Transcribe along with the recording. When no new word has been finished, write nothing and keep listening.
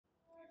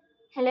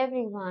Hello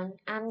everyone,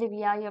 I'm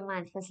Divya, your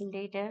math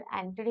facilitator,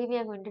 and today we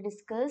are going to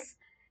discuss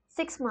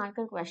 6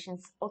 marker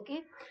questions.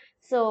 Okay,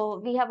 so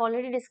we have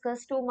already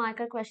discussed 2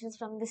 marker questions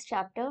from this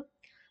chapter.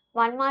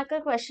 1 marker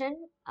question,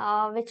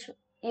 which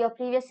your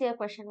previous year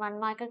question, 1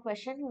 marker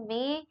question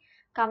may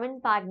come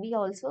in part B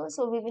also,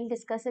 so we will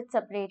discuss it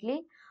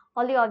separately.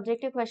 All the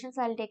objective questions,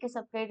 I'll take a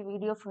separate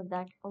video for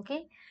that.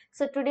 Okay,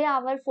 so today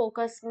our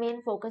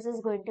main focus is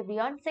going to be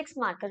on 6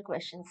 marker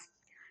questions.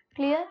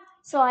 Clear?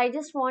 So I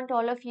just want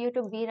all of you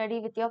to be ready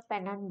with your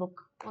pen and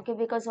book. Okay,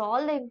 because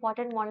all the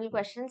important model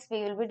questions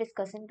we will be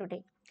discussing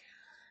today.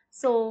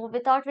 So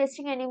without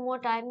wasting any more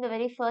time, the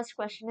very first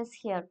question is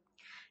here.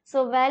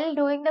 So while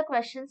doing the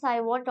questions,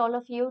 I want all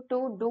of you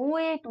to do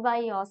it by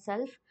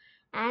yourself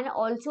and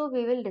also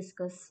we will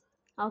discuss.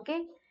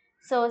 Okay.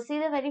 So see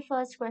the very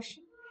first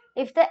question.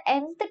 If the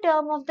nth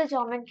term of the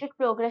geometric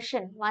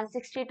progression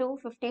 162,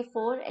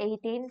 54,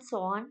 18, so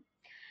on,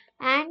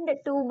 and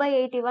 2 by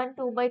 81,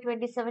 2 by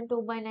 27,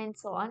 2 by 9,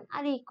 so on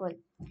are equal.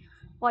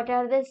 What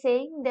are they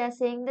saying? They are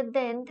saying that the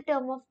nth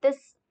term of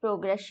this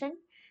progression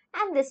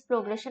and this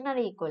progression are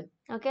equal.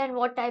 Okay, and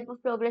what type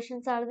of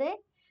progressions are they?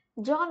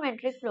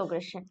 Geometric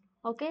progression.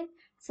 Okay,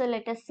 so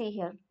let us see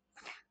here.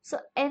 So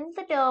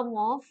nth term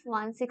of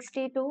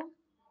 162,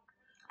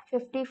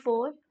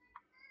 54,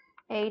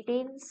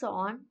 18, so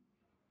on,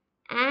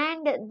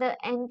 and the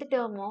nth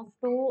term of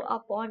 2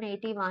 upon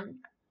 81,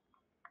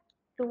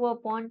 2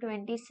 upon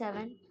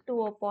 27,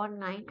 2 upon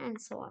 9,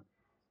 and so on.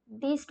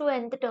 These two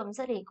nth terms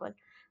are equal.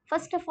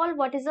 First of all,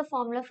 what is the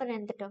formula for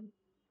nth term?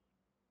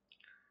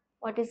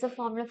 What is the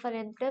formula for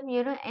nth term?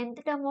 You know,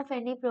 nth term of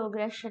any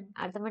progression,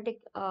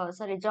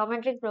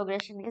 geometric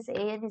progression is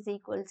an is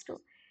equals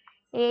to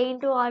a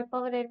into r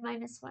power n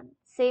minus 1.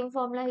 Same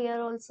formula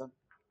here also.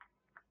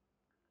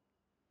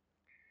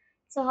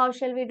 So how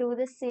shall we do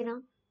this, see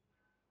now?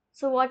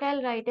 So what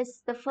I'll write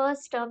is the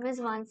first term is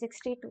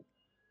 162.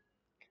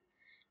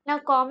 Now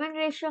common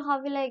ratio,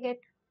 how will I get?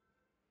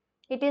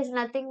 It is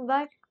nothing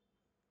but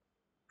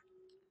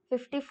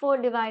 54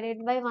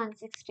 divided by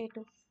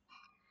 162.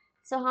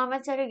 So how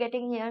much are you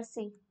getting here?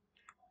 See,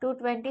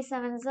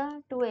 227s are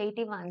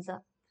 281s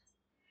are.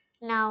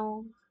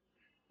 Now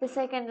this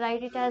I can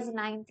write it as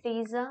 9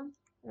 threes are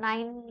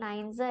 9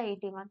 nines are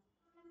 81.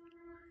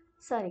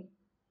 Sorry,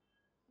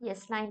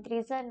 yes, 9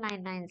 threes are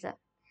 9 nines are.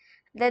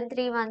 Then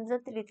 3 ones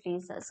are 3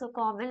 threes are. So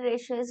common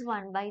ratio is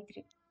 1 by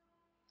 3.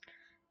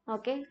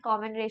 Okay,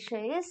 common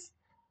ratio is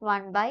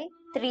 1 by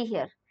 3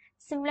 here.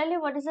 Similarly,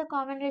 what is the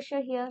common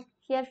ratio here?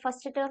 Here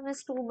first term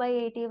is 2 by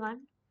 81.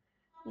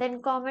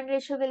 Then common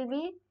ratio will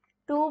be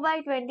 2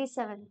 by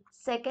 27.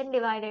 Second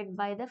divided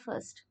by the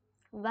first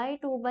by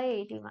 2 by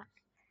 81.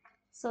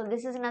 So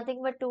this is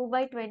nothing but 2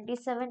 by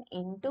 27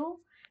 into,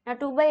 now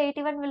 2 by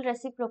 81 will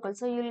reciprocal.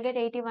 So you will get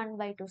 81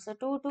 by 2. So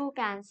 2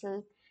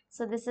 cancel.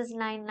 So this is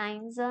 9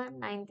 nines are,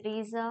 9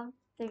 threes are,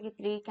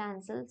 3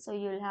 cancel. So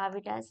you will have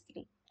it as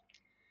 3.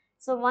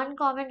 So one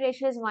common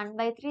ratio is 1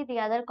 by 3. The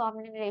other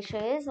common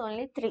ratio is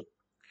only 3.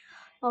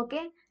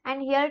 Okay.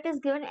 And here it is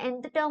given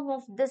nth term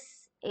of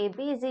this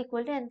AB is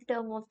equal to nth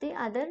term of the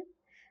other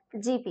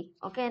GP.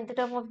 Okay. Nth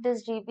term of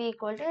this GP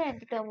equal to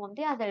nth term of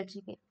the other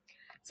GP.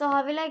 So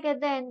how will I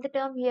get the nth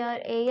term here?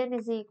 An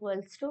is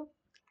equals to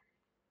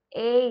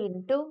a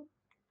into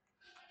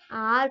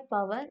r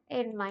power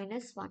n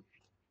minus 1.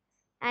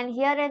 And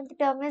here nth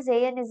term is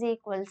an is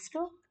equals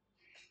to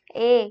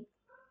a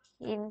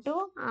into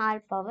r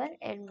power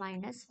n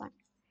minus 1.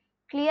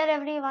 Clear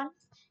everyone?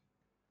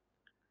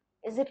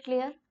 Is it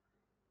clear?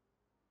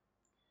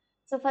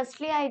 So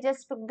firstly I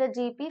just took the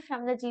GP.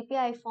 From the GP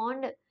I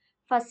found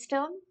first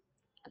term,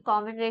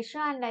 common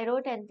ratio, and I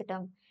wrote nth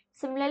term.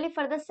 Similarly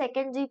for the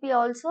second GP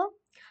also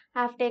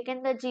I have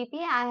taken the GP.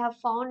 I have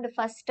found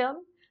first term,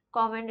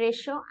 common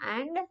ratio,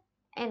 and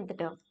nth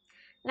term.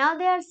 Now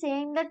they are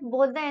saying that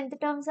both the nth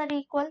terms are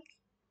equal.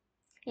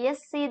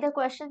 Yes, see the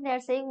question, they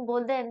are saying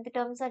both the nth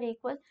terms are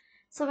equal.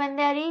 So when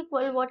they are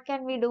equal, what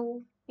can we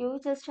do? You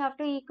just have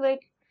to equate.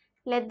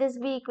 Let this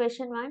be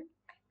equation 1.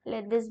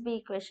 Let this be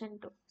equation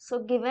 2.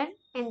 So given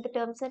nth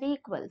terms are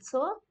equal.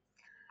 So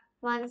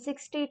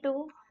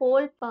 162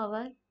 whole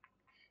power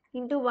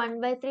into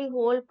 1 by 3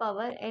 whole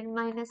power n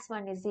minus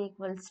 1 is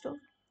equals to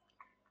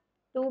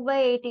 2 by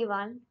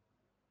 81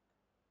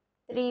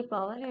 3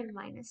 power n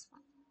minus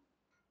 1.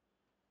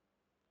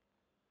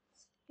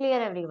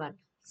 Clear everyone?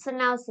 So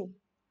now see,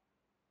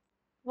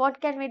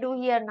 what can we do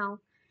here now?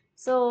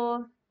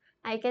 So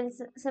I can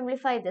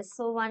simplify this.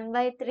 So 1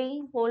 by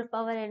 3 whole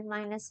power n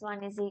minus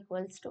 1 is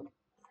equals to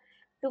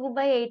 2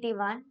 by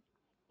 81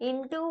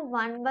 into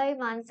 1 by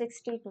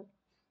 162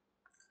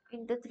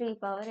 into 3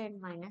 power n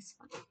minus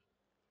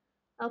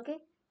 1. Okay.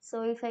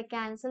 So if I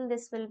cancel,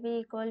 this will be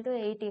equal to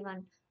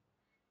 81.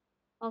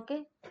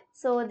 Okay.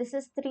 So this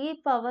is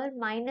 3 power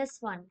minus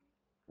 1.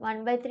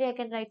 1 by 3 I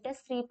can write as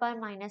 3 power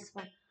minus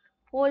 1.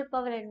 Whole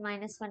power n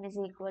minus 1 is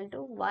equal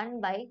to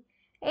 1 by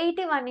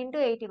 81 into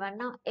 81.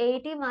 Now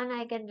 81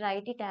 I can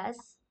write it as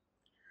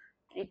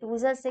 3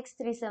 2s are 6,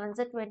 3 7s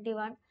are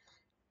 21.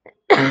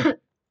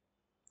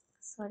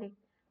 Sorry.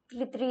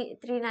 3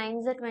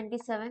 9s are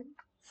 27.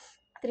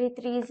 3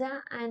 threes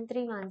and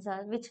 3 ones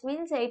are, which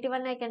means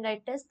 81 I can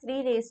write as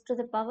 3 raised to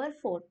the power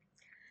 4.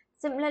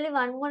 Similarly,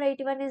 one more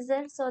 81 is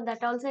there, so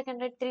that also I can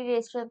write 3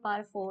 raised to the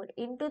power 4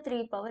 into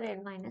 3 power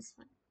n minus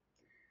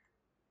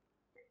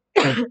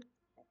 1.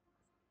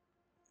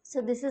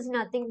 So this is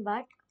nothing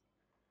but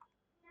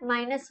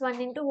minus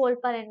 1 into whole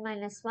power n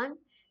minus 1.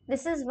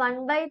 This is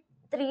 1 by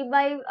 3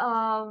 by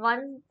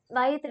 1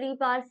 by 3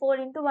 power 4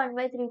 into 1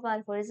 by 3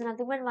 power 4 is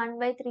nothing but 1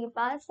 by 3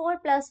 power 4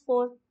 plus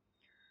 4.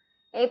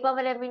 A power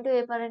m into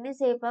a power n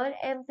is a power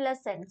m plus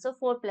n. So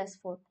 4 plus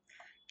 4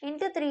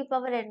 into 3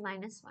 power n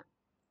minus 1.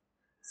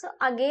 So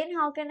again,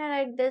 how can I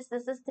write this?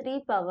 This is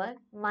 3 power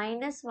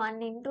minus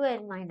 1 into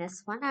n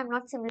minus 1. I am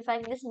not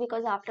simplifying this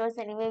because afterwards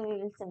anyway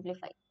we will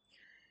simplify.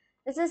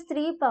 This is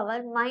 3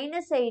 power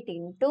minus 8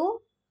 into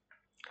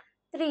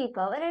 3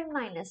 power n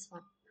minus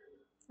 1.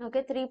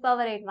 Okay, 3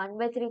 power 8, 1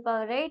 by 3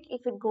 power 8.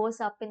 If it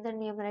goes up in the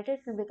numerator,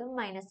 it will become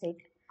minus 8.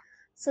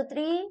 So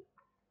 3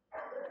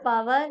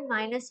 power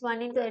minus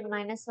 1 into n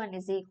minus 1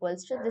 is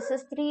equals to, this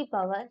is 3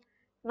 power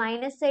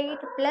minus 8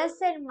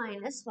 plus n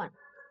minus 1.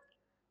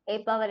 A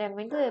power m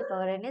into a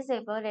power n is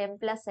a power m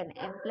plus n,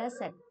 m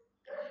plus n.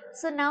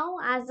 So now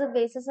as the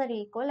bases are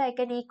equal, I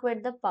can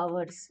equate the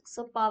powers.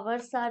 So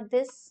powers are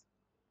this.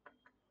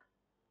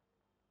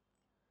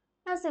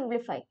 Now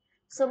simplify.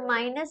 So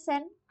minus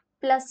n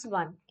plus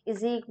 1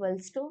 is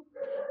equals to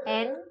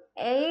n.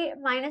 A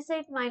minus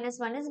 8 minus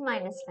 1 is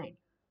minus 9.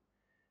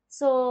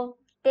 So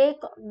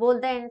take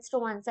both the n's to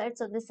one side.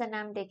 So this n I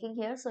am taking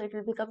here. So it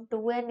will become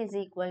 2n is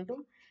equal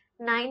to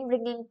 9,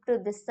 bringing to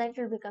this side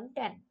will become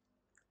 10.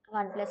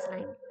 1 plus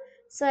 9.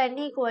 So n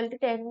equal to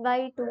 10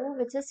 by 2,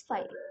 which is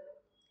 5.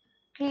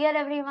 Clear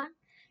everyone?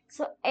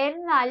 So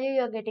n value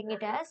you are getting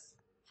it as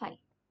 5.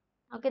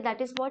 Okay,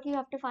 that is what you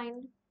have to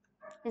find,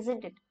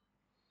 isn't it?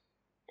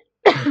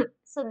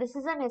 So this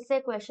is an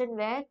essay question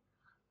where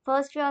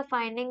first you are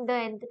finding the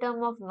nth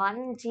term of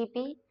one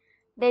GP,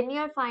 then you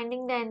are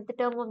finding the nth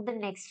term of the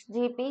next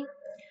GP,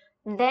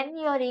 then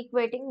you are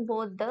equating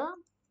both the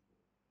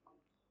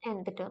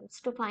nth terms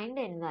to find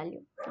n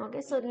value.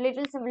 Okay, so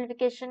little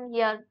simplification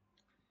here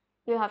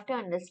you have to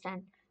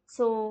understand.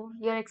 So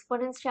your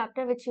exponents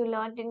chapter which you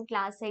learned in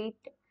class 8,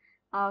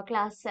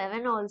 class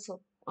 7 also.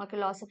 Okay,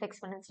 loss of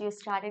exponents you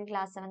start in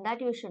class 7,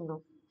 that you should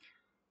know.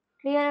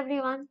 Clear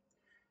everyone?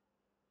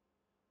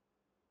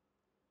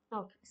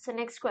 Okay, so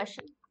next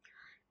question.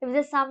 If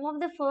the sum of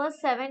the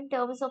first 7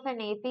 terms of an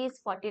AP is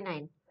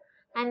 49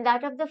 and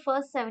that of the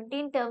first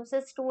 17 terms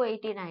is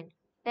 289,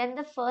 then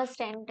the first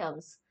 10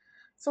 terms.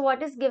 So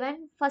what is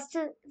given? First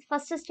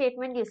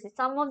statement you see,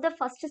 sum of the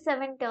first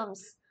 7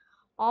 terms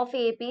of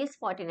AP is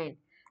 49.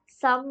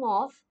 Sum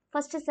of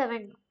first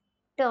 7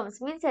 terms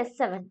means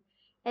S7.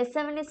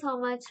 S7 is how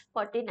much?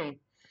 49.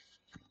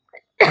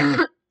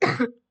 I'm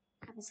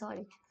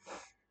sorry.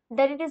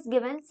 Then it is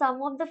given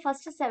sum of the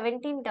first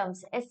 17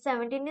 terms.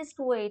 S17 is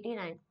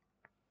 289.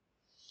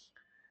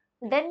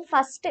 Then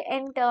first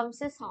n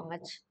terms is how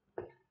much?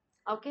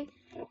 Okay.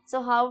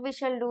 So how we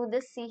shall do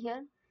this? See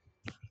here.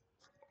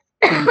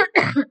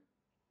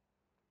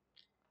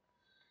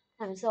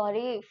 I'm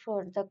sorry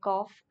for the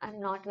cough. I'm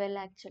not well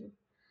actually.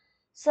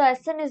 So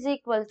Sn is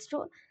equals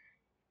to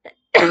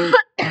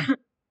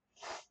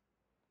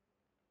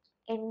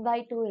n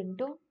by 2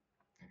 into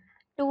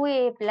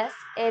 2a plus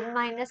n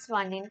minus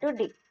 1 into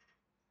d.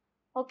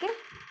 Okay.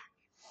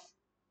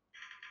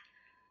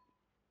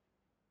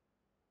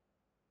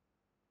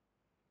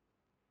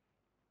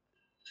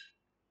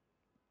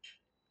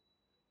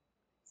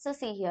 So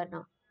see here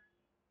now.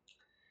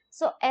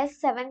 So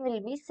S7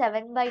 will be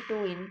 7 by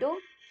 2 into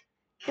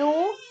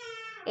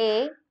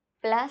 2a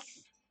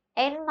plus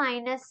n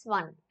minus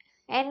 1.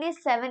 N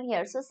is 7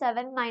 here. So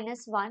 7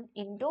 minus 1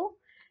 into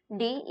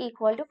d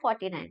equal to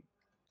 49.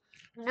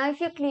 Now if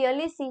you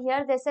clearly see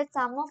here, they said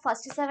sum of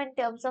first 7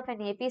 terms of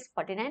an AP is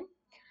 49.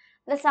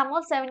 The sum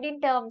of 17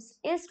 terms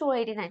is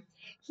 289.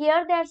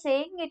 Here they are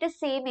saying it is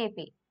same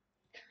AP.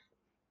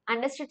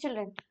 Understood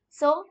children?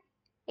 So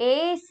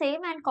A is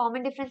same and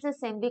common difference is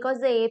same because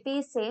the AP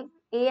is same.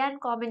 A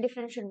and common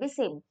difference should be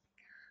same.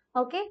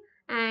 Okay.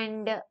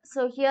 And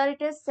so here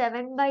it is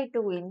 7 by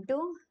 2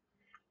 into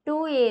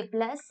 2a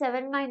plus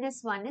 7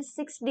 minus 1 is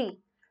 6d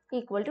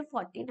equal to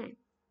 49.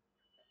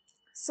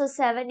 So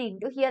 7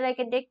 into, here I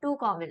can take 2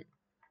 common.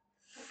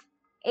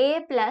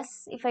 A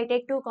plus, if I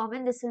take 2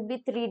 common, this will be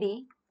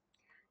 3d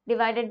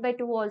divided by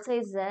 2 also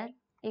is there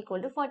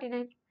equal to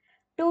 49.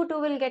 2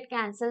 will get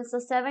cancelled. So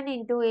 7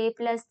 into a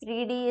plus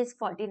 3d is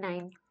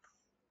 49.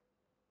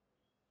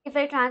 If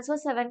I transfer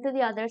 7 to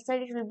the other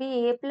side, it will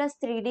be a plus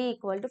 3d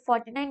equal to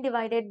 49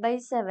 divided by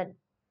 7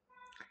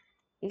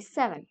 is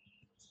 7.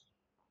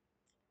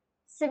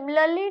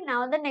 Similarly,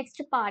 now the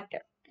next part,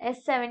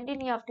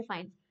 S17 you have to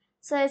find.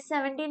 So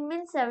S17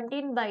 means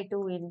 17 by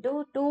 2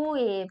 into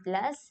 2a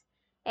plus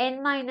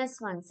n minus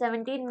 1.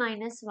 17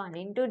 minus 1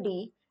 into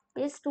d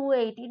is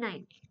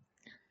 289.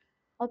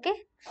 Okay.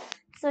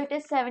 So it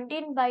is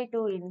 17 by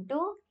 2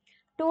 into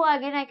 2,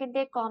 again I can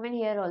take common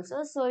here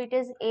also. So it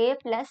is a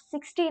plus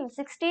 16.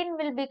 16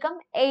 will become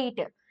 8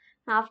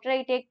 After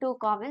I take 2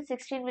 common,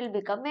 16 will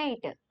become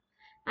 8.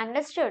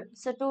 Understood?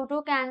 So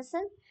 2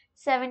 cancel.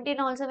 17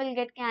 also will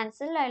get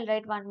cancelled. I'll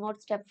write one more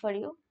step for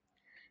you.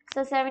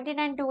 So 17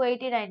 and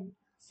 289.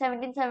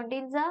 17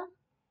 17s are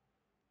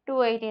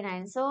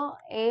 289. So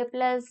A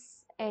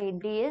plus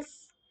 8D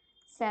is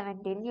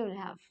 17 you will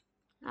have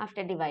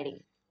after dividing.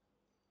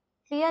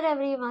 Clear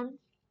everyone?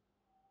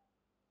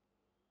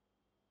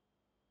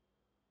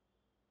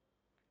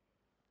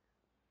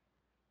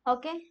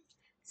 Okay.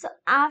 So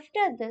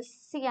after this,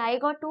 see I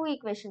got two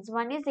equations.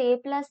 One is A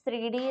plus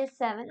 3D is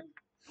 7.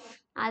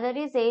 Other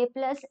is A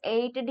plus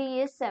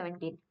 8D is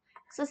 17.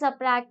 So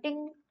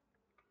subtracting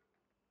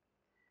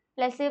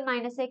plus A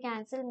minus A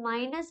cancel.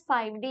 Minus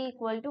 5D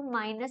equal to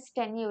minus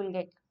 10 you will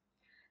get.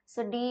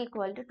 So D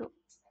equal to 2.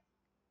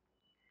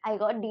 I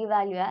got D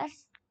value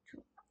as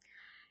 2.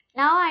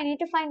 Now I need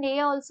to find A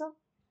also.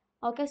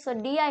 Okay, so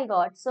D I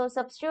got. So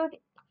substitute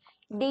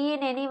D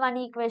in any one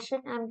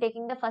equation. I am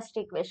taking the first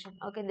equation.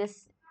 Okay,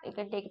 this you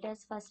can take it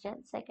as first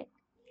and second.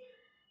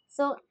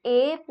 So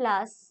A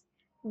plus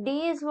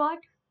D is what?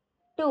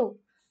 2.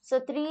 So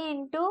 3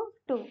 into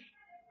 2.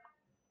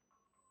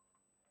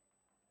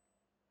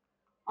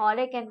 Or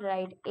I can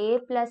write A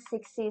plus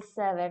 6 is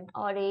 7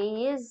 or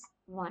A is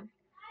 1.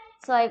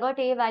 So I got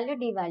A value,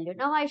 D value.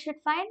 Now I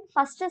should find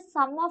first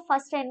sum of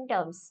first n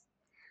terms.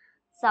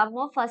 Sum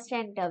of first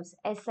n terms,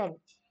 Sn,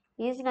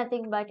 is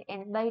nothing but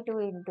n by 2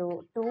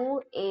 into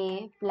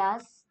 2A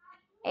plus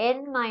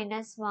n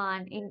minus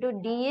 1 into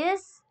D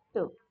is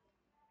 2.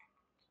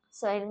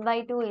 So n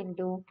by 2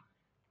 into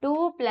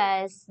 2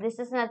 plus, this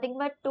is nothing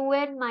but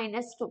 2n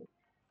minus 2.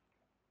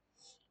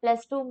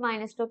 Plus 2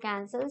 minus 2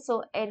 cancel.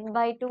 So n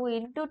by 2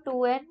 into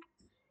 2n.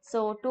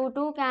 So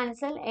 2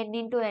 cancel, n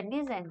into n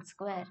is n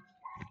square.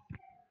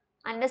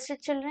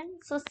 Understood children?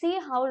 So see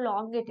how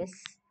long it is.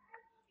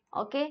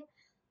 Okay.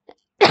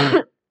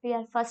 We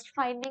are first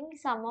finding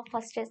sum of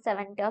first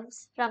 7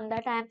 terms. From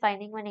that I am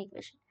finding one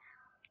equation.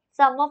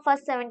 Sum of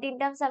first 17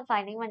 terms I am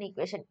finding one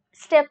equation.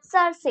 Steps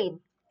are same.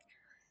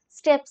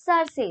 Steps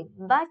are same,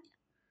 but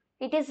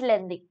it is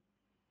lengthy.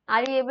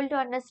 Are you able to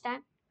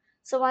understand?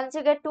 So once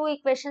you get two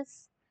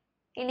equations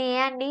in A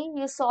and D,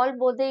 you solve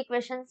both the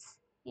equations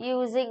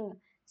using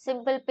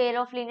simple pair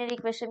of linear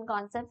equation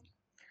concept.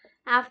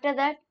 After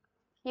that,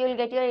 you will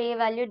get your A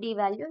value, D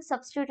value.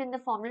 Substitute in the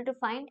formula to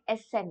find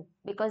Sn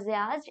because they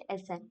asked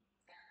Sn.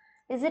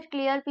 Is it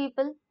clear,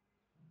 people?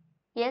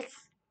 Yes.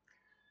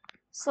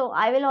 So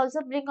I will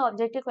also bring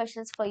objective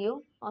questions for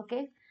you.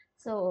 Okay.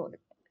 So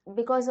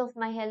because of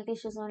my health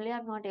issues only,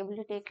 I'm not able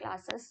to take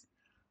classes.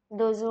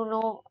 Those who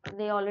know,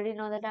 they already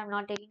know that I'm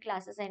not taking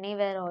classes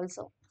anywhere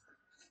also.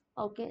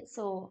 Okay.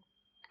 So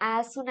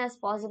as soon as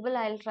possible,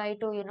 I'll try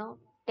to,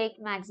 take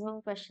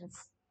maximum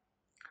questions.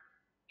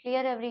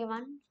 Clear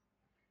everyone?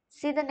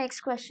 See the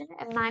next question.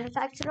 A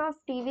manufacturer of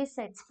TV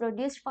sets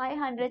produced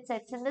 500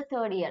 sets in the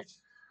third year.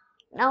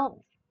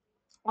 Now,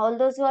 all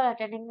those who are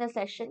attending the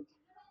session,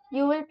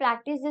 you will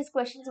practice these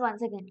questions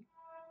once again.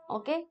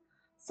 Okay?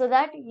 So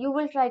that you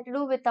will try to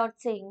do without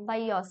saying by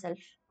yourself.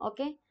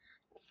 Okay?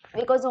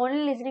 Because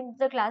only listening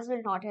to the class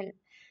will not help.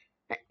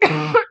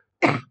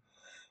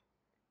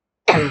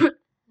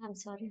 I'm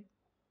sorry.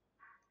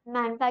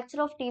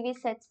 Manufacturer of TV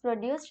sets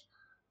produced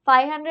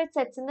 500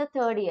 sets in the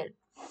third year.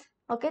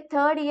 Okay,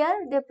 third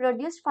year they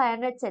produced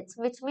 500 sets,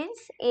 which means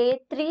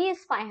A3 is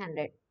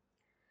 500.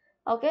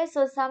 Okay,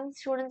 so some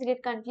students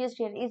get confused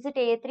here. Is it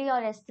A3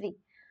 or S3?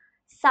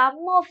 Sum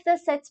of the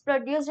sets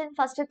produced in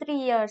first 3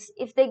 years,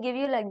 if they give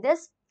you like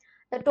this,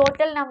 the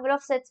total number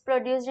of sets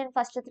produced in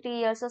first 3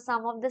 years, so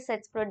sum of the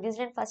sets produced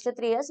in first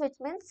 3 years, which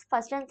means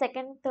first and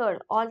second,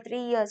 third, all 3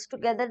 years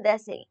together they're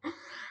saying.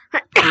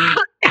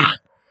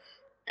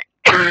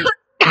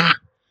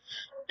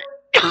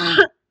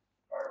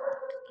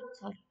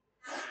 Sorry.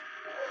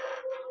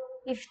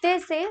 If they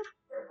say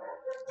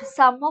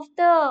sum of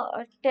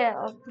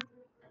the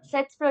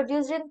sets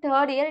produced in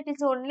third year, it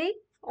is only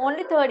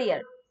third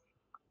year.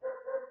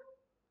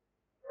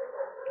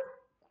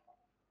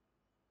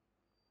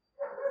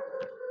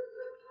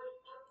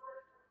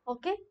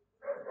 Okay,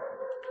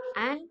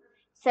 and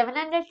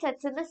 700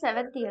 sets in the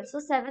 7th year. So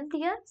 7th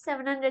year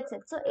 700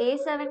 sets. So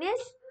A7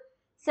 is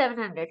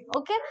 700.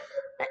 Okay.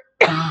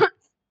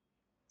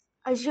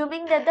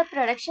 Assuming that the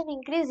production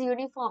increase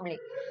uniformly.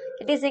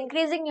 It is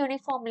increasing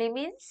uniformly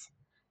means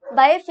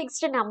by a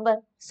fixed number.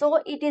 So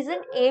it is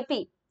in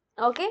AP.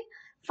 Okay.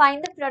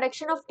 Find the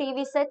production of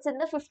TV sets in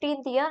the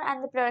 15th year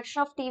and the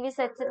production of TV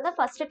sets in the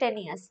first 10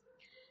 years.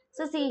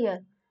 So see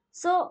here.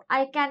 So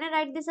I can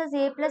write this as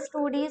A plus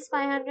 2D is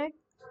 500.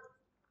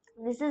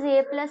 This is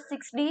A plus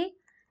 6D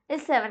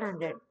is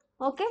 700.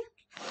 Okay.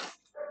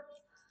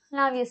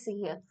 Now you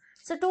see here.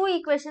 So two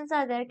equations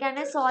are there. Can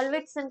I solve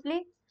it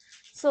simply?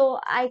 So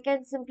I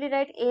can simply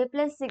write A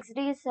plus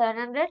 6D is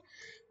 700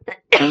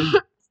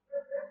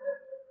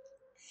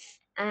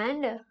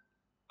 and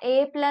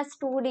A plus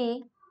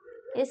 2D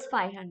is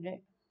 500.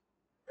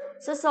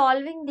 So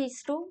solving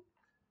these two,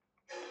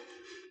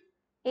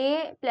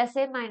 A plus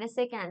A minus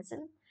A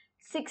cancel.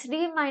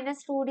 6d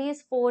minus 2d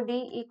is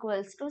 4d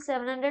equals to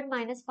 700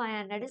 minus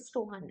 500 is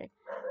 200.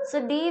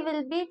 So d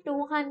will be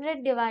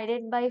 200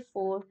 divided by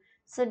 4.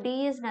 So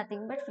d is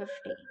nothing but 50.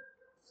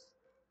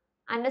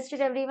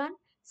 Understood everyone?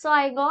 So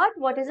I got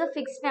what is a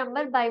fixed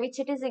number by which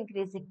it is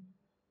increasing.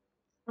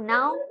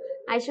 Now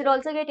I should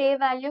also get a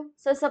value.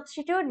 So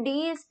substitute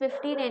d is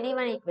 50 in any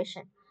one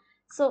equation.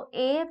 So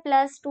a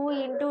plus 2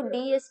 into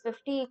d is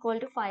 50 equal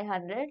to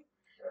 500.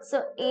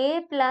 So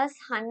a plus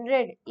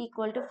 100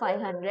 equal to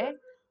 500,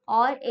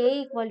 or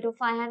a equal to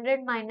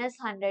 500 minus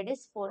 100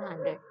 is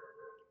 400.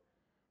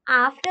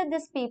 After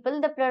this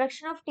people, the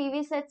production of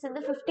TV sets in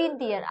the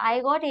 15th year,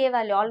 I got a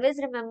value. Always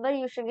remember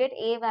you should get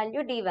a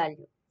value, d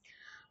value.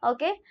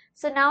 Okay,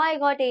 so now I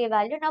got a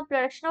value. Now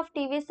production of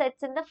TV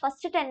sets in the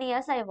first 10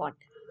 years I want.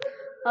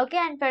 Okay,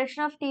 and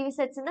production of TV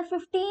sets in the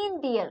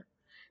 15th year.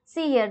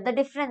 See here the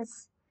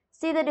difference.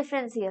 See the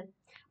difference here.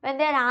 When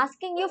they are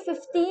asking you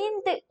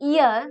 15th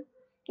year,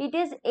 it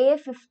is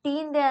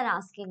A15 they are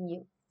asking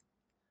you.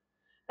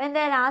 When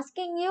they are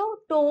asking you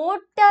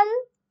total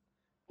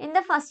in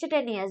the first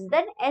 10 years,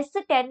 then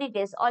S10 it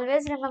is.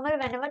 Always remember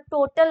whenever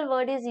total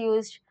word is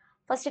used,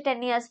 first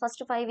 10 years,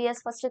 first 5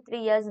 years, first 3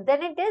 years,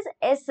 then it is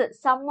S,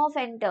 sum of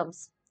n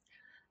terms.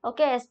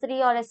 Okay, S3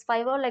 or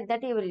S5 or like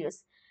that you will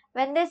use.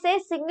 When they say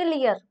single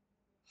year,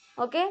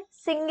 okay,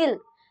 single,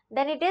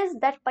 then it is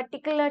that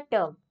particular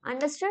term.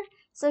 Understood?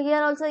 So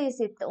here also you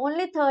see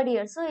only third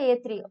year, so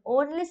A3,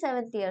 only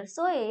 7th year,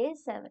 so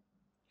A7.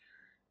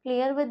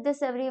 Clear with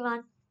this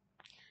everyone?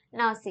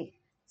 Now see,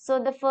 so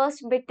the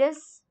first bit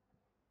is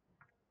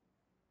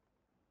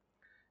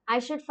I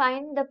should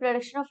find the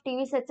production of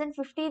TV sets in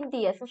 15th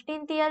year.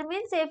 15th year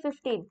means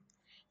A15.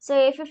 So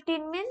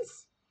A15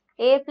 means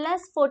A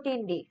plus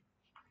 14D.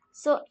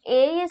 So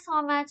A is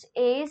how much?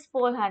 A is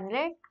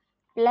 400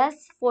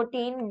 plus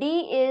 14, D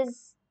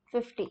is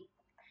 50.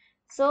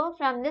 So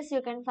from this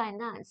you can find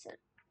the answer.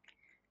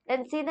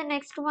 Then see the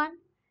next one.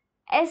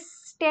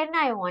 S10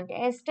 I want.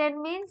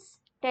 S10 means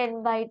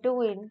 10 by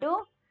 2 into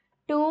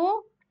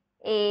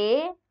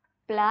 2A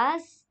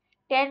plus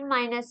 10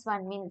 minus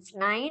 1 means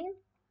 9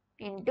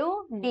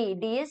 into D.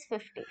 D is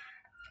 50.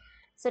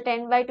 So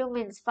 10 by 2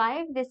 means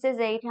 5. This is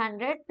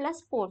 800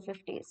 plus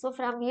 450. So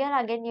from here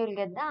again you will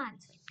get the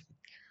answer.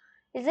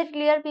 Is it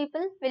clear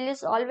people? Will you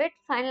solve it?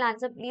 Final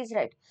answer please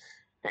write.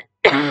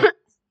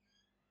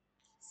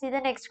 See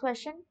the next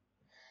question.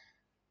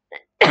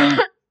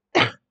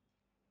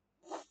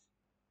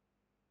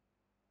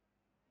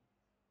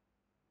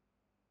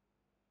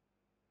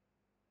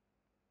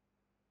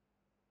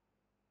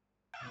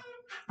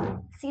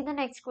 See the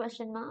next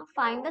question, ma.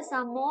 Find the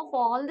sum of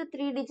all the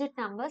 3-digit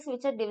numbers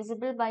which are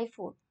divisible by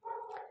 4.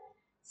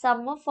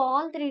 Sum of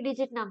all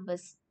 3-digit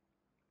numbers.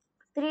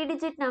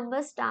 3-digit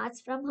number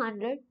starts from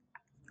 100.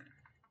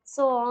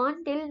 So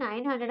on till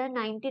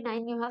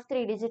 999 you have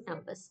 3-digit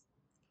numbers.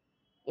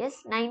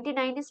 Yes,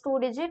 99 is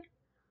 2-digit,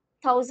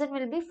 1000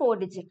 will be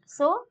 4-digit.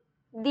 So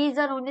these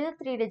are only the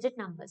 3-digit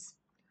numbers.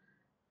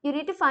 You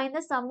need to find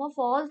the sum of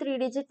all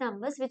 3-digit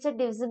numbers which are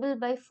divisible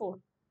by 4.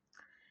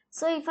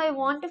 So if I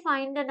want to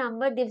find a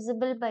number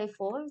divisible by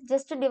 4,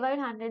 just to divide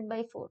 100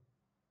 by 4.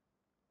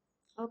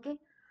 Okay.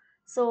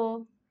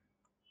 So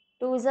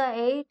 2s are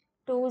 8,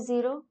 2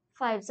 0,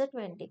 5s are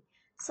 20.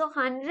 So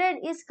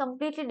 100 is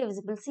completely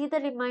divisible. See the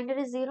remainder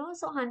is 0.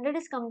 So 100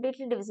 is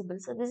completely divisible.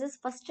 So this is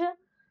first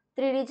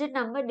 3-digit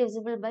number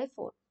divisible by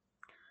 4.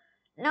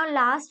 Now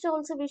last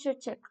also we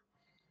should check.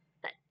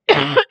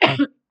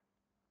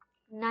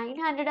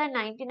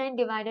 999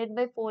 divided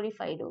by 4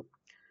 if I do.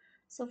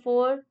 So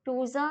 4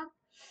 2s are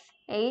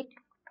 8.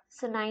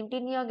 So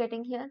 19 you are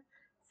getting here.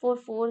 4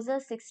 4s are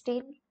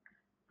 16.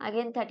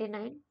 Again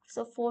 39.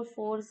 So 4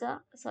 4s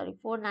are,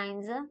 4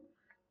 9s are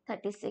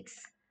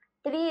 36.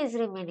 3 is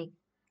remaining.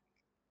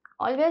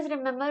 Always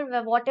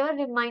remember whatever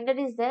remainder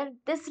is there,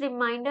 this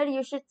remainder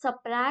you should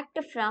subtract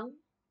from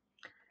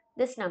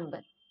this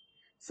number.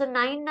 So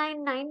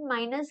 999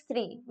 minus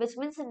 3, which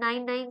means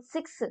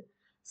 996.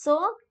 So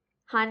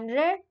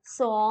 100,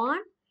 so on.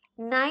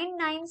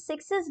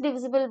 996 is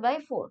divisible by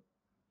 4.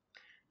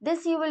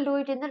 This you will do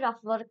it in the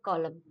rough work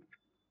column.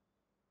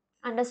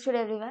 Understood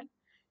everyone?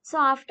 So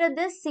after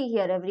this, see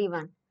here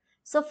everyone.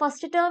 So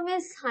first term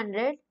is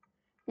 100.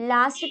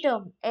 Last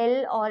term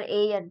L or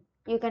AN,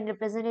 you can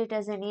represent it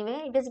as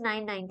anyway, it is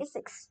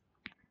 996.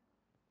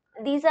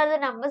 These are the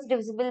numbers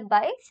divisible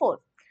by 4.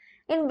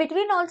 In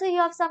between also you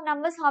have some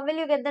numbers. How will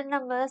you get the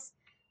numbers?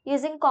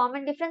 Using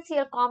common difference.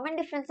 Here common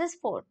difference is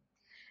 4.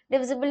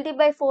 Divisibility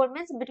by 4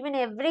 means between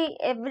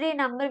every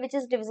number which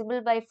is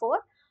divisible by 4,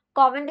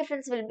 common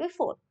difference will be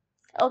 4.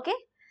 Okay.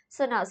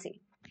 So now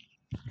see.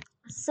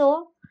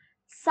 So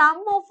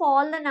sum of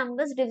all the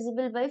numbers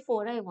divisible by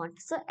 4 I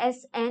want. So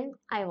Sn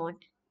I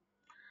want.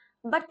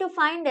 But to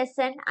find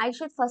Sn, I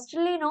should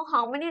firstly know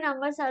how many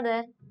numbers are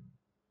there.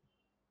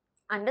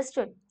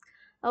 Understood?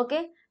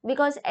 Okay.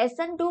 Because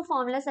Sn 2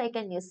 formulas I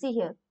can use. See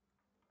here.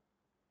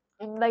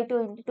 N by 2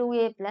 into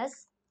 2a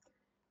plus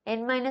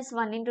n minus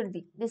 1 into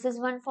d. This is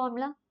one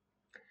formula.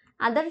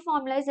 Other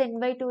formula is n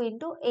by 2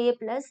 into a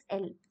plus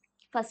l.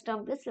 First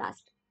term plus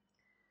last.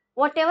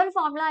 whatever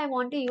formula I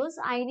want to use,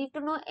 I need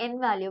to know n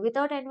value.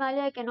 Without n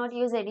value, I cannot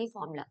use any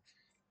formula.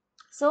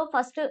 So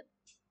first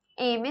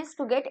aim is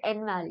to get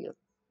n value.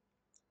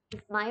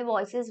 If my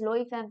voice is low,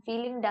 if I'm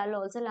feeling dull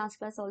also, last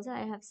class also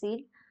I have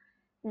seen,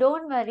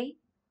 don't worry.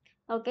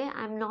 Okay,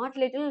 I'm not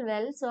little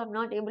well, so I'm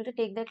not able to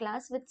take the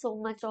class with so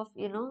much of,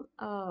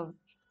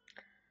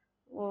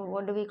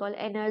 what do we call,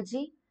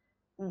 energy.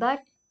 But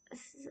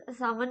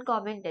someone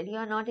commented, you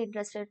are not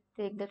interested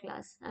to take the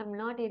class. I'm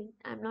not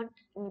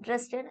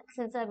interested.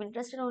 Since I'm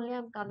interested only,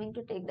 I'm coming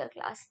to take the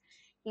class,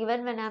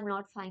 even when I'm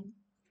not fine.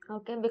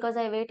 Okay, because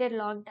I waited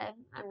long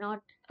time. I'm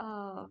not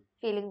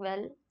feeling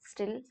well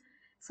still.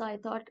 So I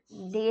thought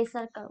days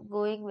are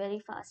going very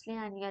fastly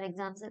and your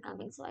exams are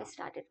coming. So I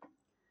started.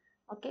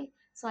 Okay,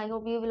 so I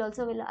hope you will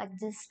also will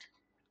adjust.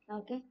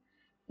 Okay,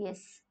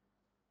 yes.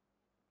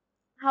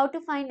 How to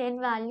find n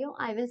value?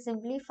 I will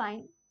simply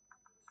find.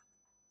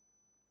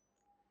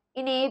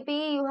 In AP,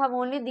 you have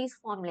only these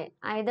formulae,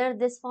 either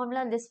this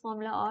formula,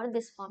 or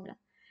this formula.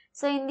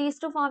 So in these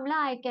two formula,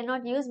 I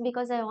cannot use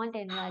because I want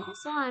n value.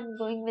 So I am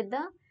going with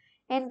the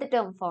nth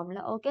term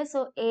formula. Okay,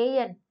 so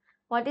AN.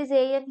 What is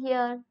AN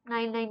here?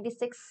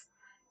 996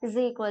 is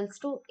equals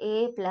to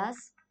A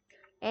plus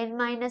n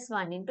minus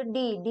 1 into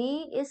D.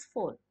 D is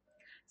 4.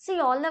 See,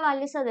 all the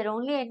values are there,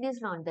 only n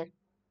is not there.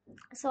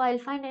 So I'll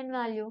find n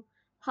value.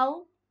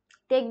 How?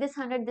 Take this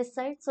 100 this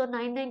side. So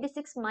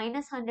 996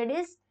 minus 100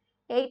 is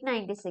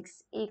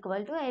 896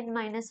 equal to n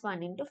minus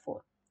 1 into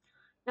 4.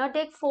 Now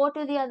take 4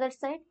 to the other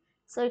side.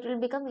 So it will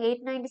become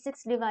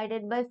 896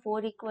 divided by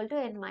 4 equal to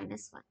n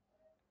minus 1.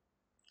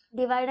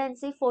 Divide and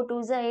see, 4 2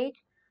 is 8.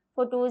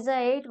 4 2 is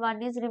 8.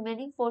 1 is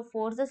remaining. 4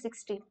 4 is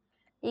 16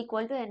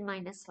 equal to n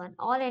minus 1.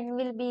 All n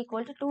will be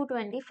equal to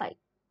 225.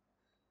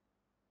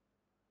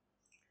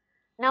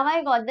 Now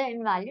I got the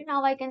n value.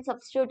 Now I can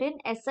substitute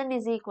in Sn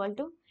is equal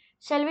to.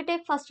 Shall we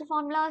take first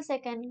formula or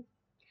second?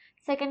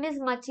 Second is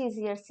much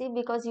easier, see,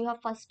 because you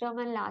have first term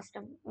and last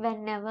term.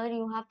 Whenever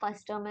you have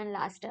first term and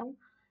last term,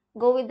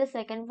 go with the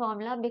second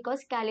formula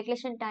because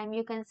calculation time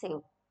you can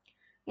save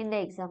in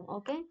the exam,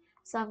 okay?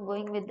 So I'm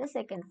going with the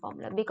second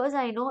formula because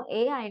I know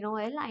A, I know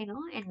L, I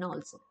know N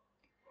also.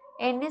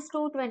 N is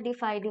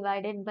 225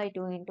 divided by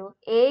 2 into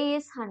A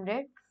is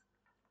 100,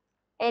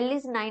 L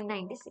is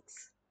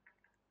 996.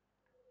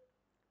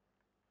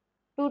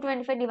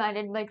 225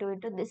 divided by 2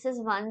 into this is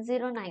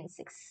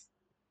 1096.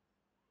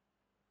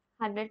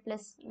 100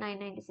 plus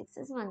 996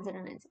 is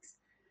 1096.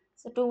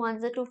 So 2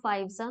 ones are 2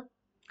 fives are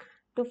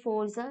 2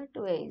 fours are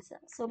 2 eights are.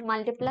 So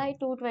multiply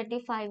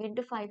 225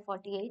 into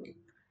 548.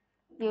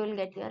 You will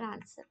get your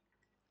answer.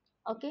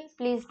 Okay,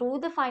 please do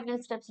the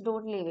final steps,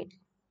 don't leave it.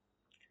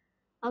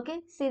 Okay,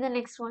 see the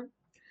next one.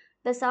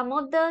 The sum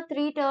of the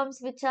three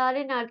terms which are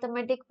in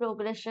arithmetic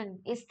progression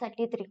is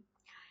 33.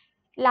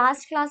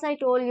 Last class I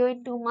told you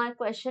in 2-mark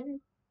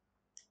question,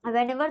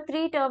 whenever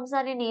three terms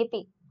are in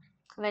AP,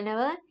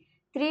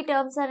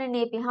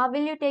 how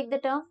will you take the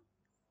term?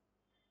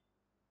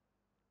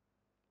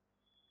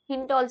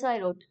 Hint also I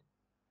wrote.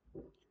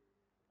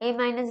 A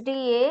minus D,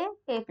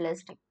 A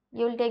plus D.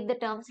 You will take the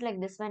terms like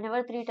this.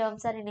 Whenever three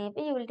terms are in AP,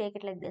 you will take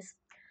it like this.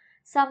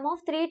 Sum of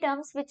three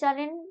terms which are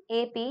in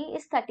AP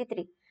is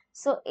 33.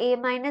 So A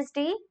minus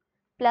D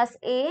plus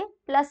A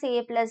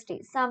plus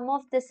D. Sum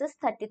of this is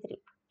 33.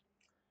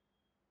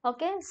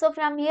 Okay, so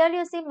from here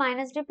you see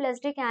minus D plus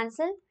D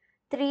cancel.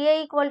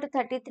 3A equal to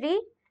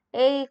 33.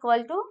 A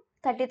equal to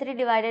 33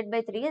 divided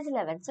by 3 is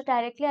 11. So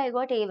directly I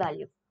got A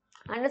value.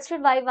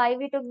 Understood why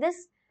we took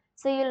this?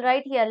 So you will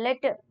write here,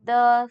 let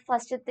the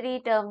first three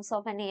terms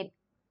of an A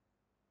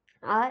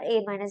are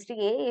A minus D,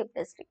 A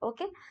plus D.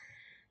 Okay.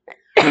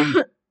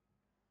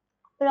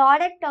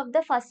 Product of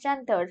the first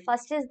and third.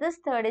 First is this,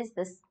 third is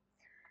this.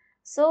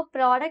 So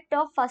product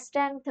of first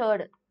and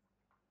third,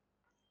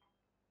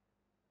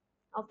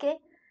 okay,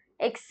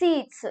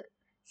 exceeds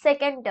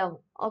second term.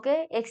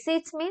 Okay,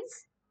 exceeds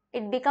means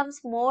it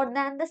becomes more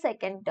than the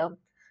second term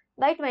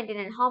by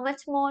 29. How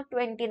much more?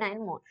 29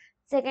 more.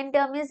 Second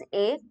term is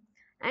A,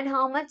 and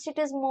how much it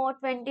is more?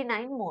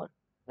 29 more.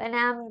 When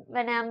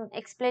I'm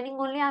explaining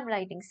only I'm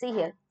writing. See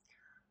here,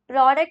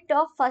 product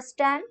of first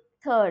and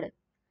third.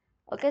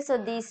 Okay, so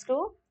these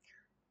two,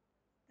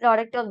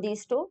 product of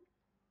these two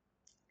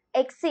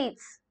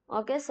exceeds.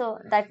 Okay, so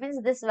that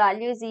means this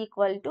value is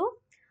equal to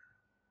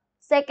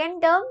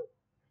second term,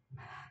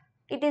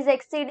 it is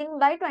exceeding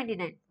by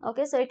 29.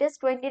 Okay, so it is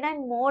 29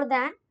 more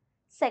than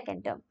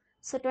second term.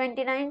 So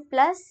 29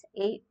 plus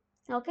A.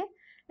 Okay,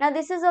 now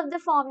this is of the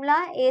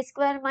formula A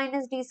square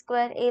minus D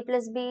square, A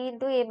plus B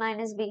into A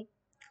minus B,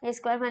 A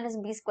square minus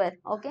B square,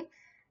 okay,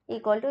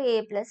 equal to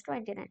A plus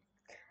 29.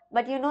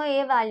 But you know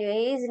A value,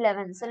 A is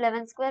 11. So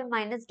 11 square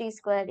minus D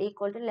square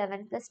equal to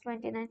 11 plus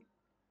 29.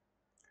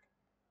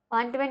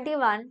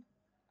 121.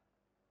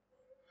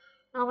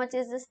 How much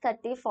is this?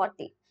 30,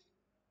 40.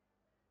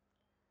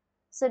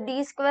 So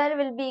d square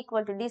will be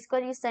equal to, d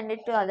square you send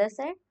it to other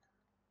side,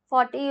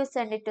 40 you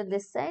send it to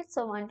this side.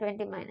 So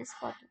 120 minus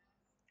 40.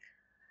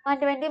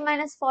 120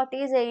 minus 40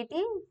 is 80.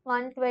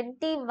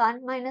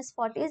 121 minus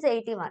 40 is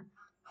 81.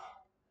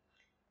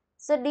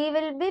 So D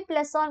will be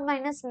plus or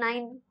minus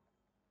 9.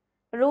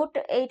 Root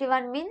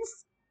 81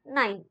 means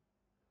 9.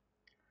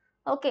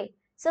 Okay.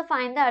 So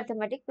find the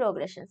arithmetic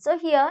progression. So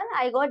here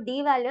I got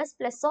D values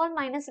plus or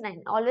minus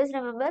 9. Always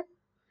remember,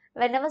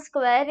 whenever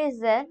square is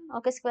there,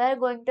 okay, square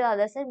going to the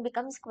other side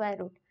becomes square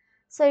root.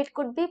 So it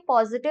could be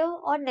positive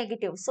or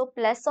negative. So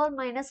plus or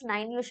minus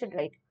 9 you should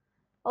write.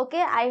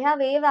 Okay, I have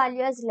A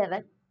value as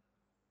 11.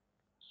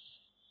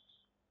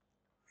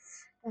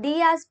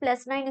 D as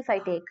plus 9 if I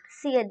take.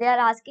 See, they are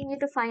asking you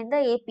to find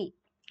the AP.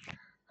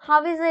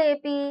 How is the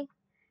AP?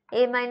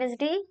 A minus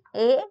D,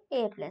 A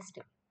plus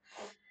D.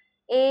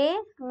 A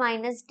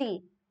minus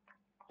D,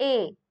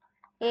 A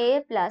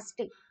plus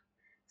D.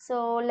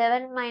 So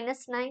 11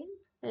 minus 9,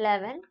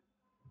 11.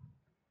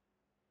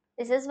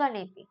 This is one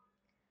AP.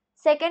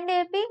 Second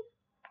AP,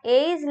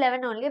 A is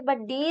 11 only,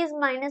 but D is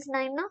minus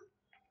 9 now.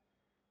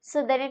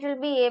 So then it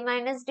will be A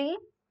minus D,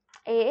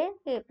 A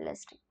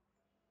plus D.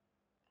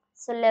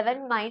 So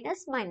 11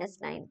 minus minus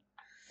 9.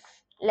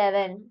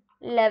 11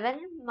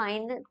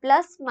 minus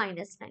plus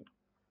minus 9.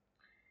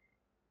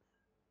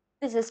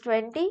 This is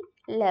 20,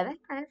 11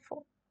 and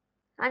 4.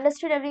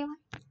 Understood everyone?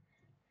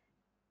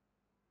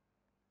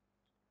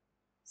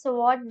 So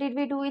what did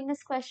we do in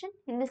this question?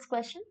 In this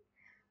question,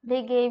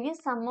 they gave you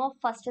sum of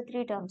first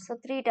three terms. So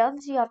three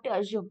terms you have to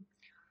assume.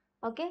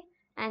 Okay.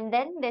 And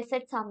then they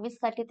said sum is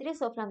 33.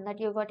 So from that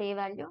you got A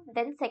value.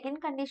 Then second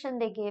condition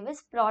they gave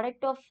is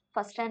product of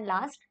first and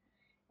last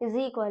is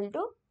equal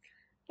to,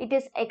 it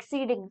is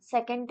exceeding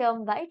second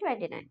term by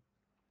 29.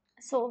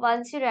 So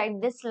once you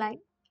write this line,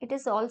 it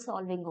is all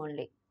solving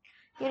only.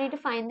 You need to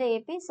find the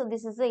AP. So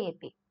this is the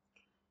AP.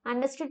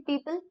 Understood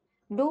people?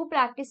 Do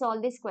practice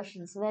all these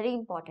questions. Very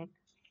important.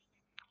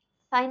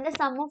 Find the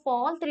sum of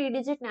all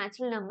 3-digit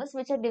natural numbers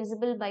which are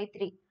divisible by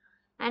 3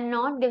 and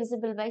not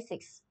divisible by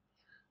 6.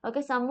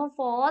 Okay, sum of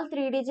all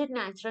 3-digit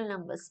natural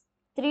numbers.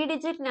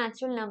 3-digit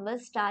natural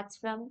numbers starts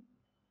from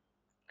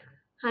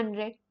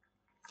 100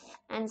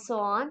 and so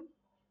on,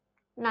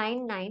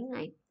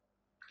 999.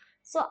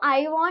 So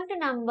I want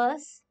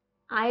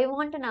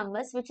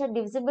numbers which are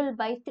divisible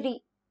by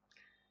 3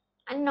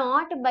 and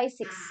not by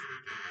 6.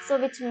 So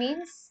which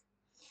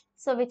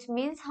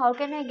means how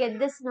can I get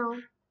this now?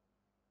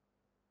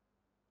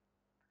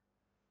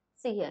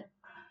 See here.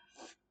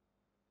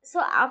 So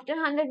after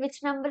 100,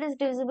 which number is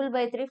divisible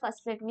by 3?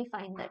 First let me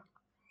find that.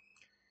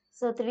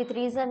 So 3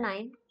 3s are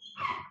 9,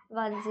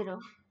 1 0.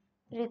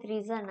 3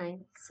 3s are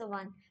 9, so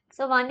 1.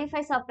 So 1 if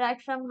I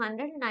subtract from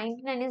 100,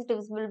 99 is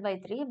divisible by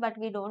 3, but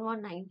we don't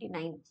want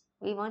 99.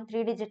 We want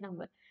 3-digit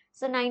number.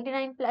 So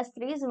 99 plus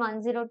 3 is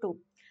 102.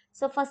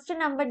 So first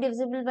number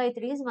divisible by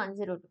 3 is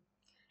 102.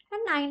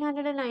 And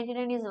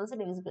 999 is also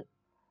divisible.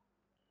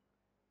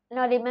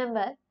 Now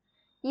remember,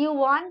 you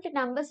want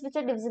numbers which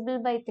are divisible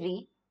by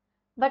 3,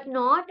 but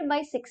not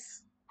by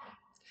 6.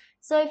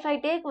 So if I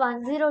take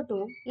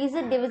 102, is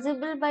it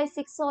divisible by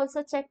 6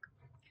 also? Check.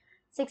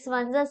 6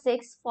 ones are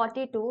 6,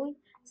 42.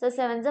 So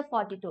 7s are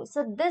 42.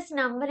 So this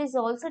number is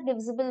also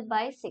divisible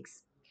by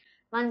 6.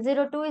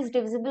 102 is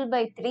divisible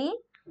by 3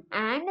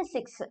 and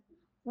 6.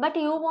 But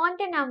you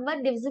want a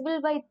number divisible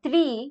by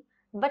 3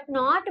 but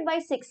not by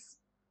 6.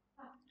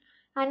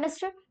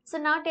 Understood? So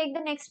now take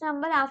the next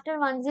number after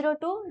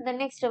 102. The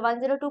next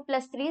 102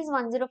 plus 3 is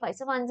 105.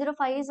 So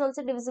 105 is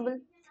also divisible.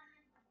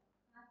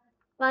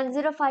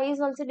 105 is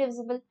also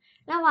divisible.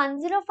 Now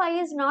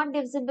 105 is not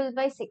divisible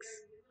by 6.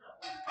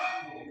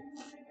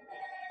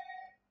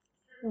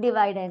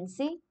 Divide and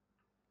see.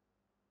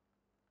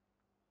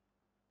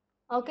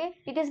 Okay,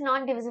 it is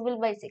not divisible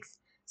by 6.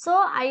 So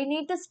I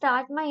need to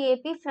start my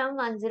AP from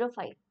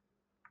 105.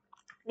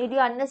 Did you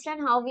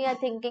understand how we are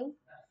thinking?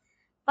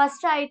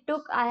 First I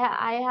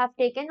have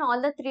taken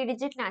all the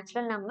 3-digit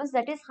natural numbers,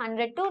 that is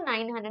 100 to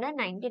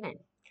 999.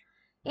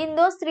 In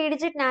those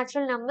 3-digit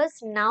natural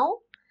numbers, now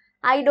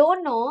I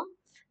don't know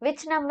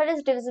which number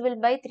is divisible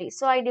by 3.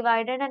 So I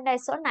divided and I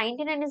saw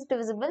 99 is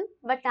divisible,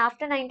 but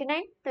after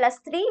 99 plus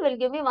 3 will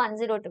give me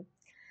 102.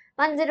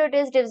 102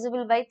 is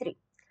divisible by 3.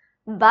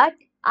 But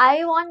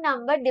I want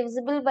number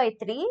divisible by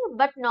 3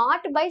 but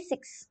not by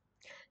 6.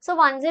 So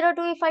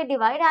 102 if I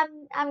divide,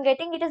 I'm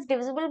getting it is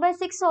divisible by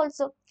 6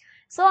 also.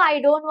 So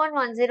I don't want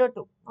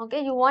 102.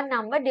 Okay, you want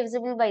number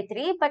divisible by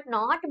 3 but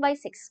not by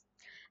 6.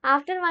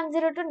 After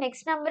 102,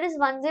 next number is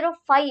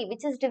 105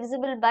 which is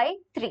divisible by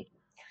 3.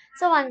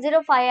 So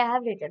 105 I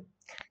have written.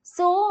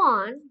 So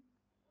on.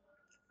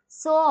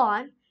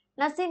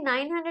 Now see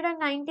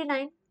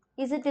 999,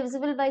 is it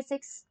divisible by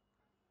 6?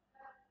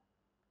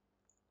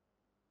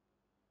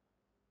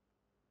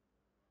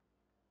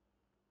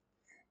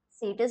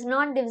 See, it is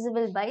not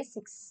divisible by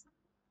 6.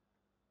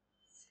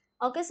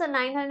 Okay, so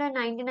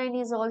 999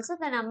 is also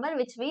the number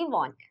which we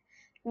want.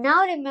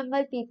 Now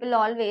remember people,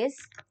 always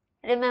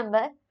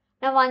remember,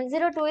 now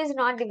 102 is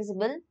not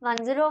divisible,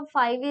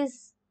 105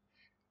 is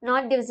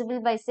not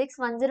divisible by 6,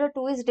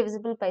 102 is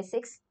divisible by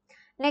 6.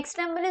 Next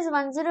number is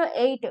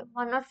 108,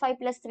 105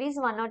 plus 3 is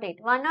 108.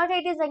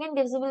 108 is again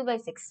divisible by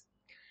 6.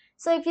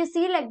 So if you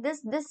see like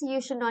this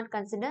you should not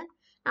consider.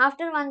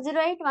 After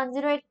 108,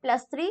 108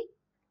 plus 3,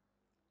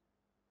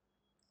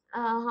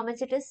 how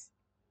much it is?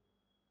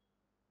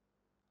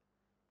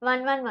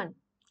 111.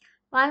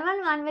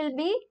 111 will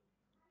be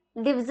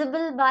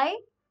divisible by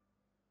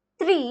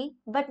 3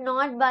 but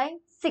not by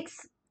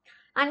 6.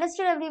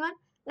 Understood everyone?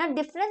 Now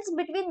difference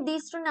between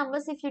these two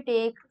numbers, if you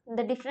take,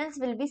 the difference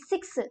will be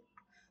 6,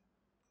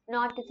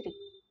 not 3.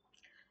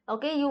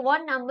 Okay, you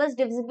want numbers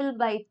divisible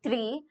by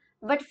 3,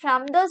 but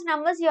from those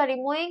numbers you are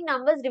removing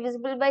numbers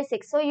divisible by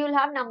 6. So you will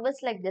have numbers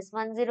like this: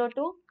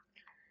 102,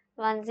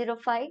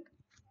 105,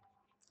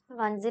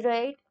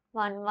 108,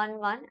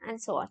 111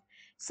 and so on.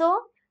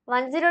 So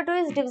 102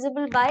 is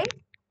divisible by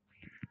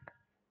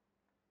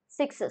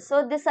 6.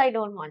 So this I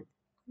don't want.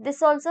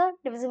 This also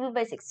divisible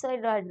by 6. So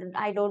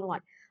I don't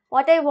want.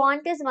 What I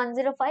want is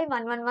 105,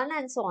 111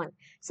 and so on.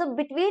 So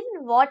between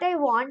what I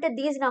want,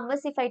 these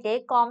numbers if I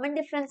take, common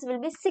difference will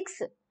be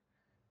 6.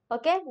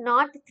 Okay,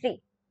 not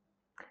 3.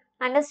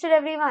 Understood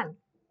everyone?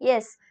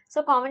 Yes.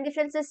 So common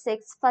difference is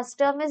 6. First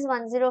term is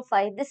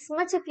 105. This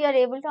much if you are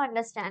able to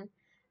understand.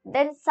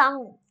 Then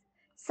sum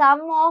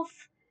of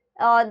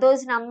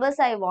those numbers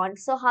I want.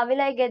 So how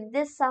will I get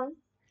this sum?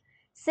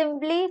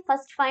 Simply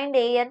first find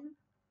an,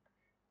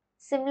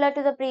 similar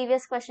to the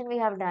previous question we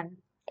have done.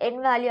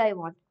 N value I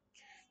want.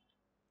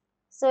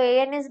 So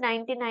an is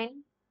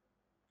 99.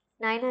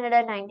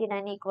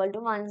 999 equal to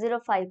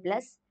 105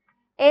 plus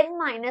n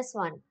minus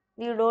 1.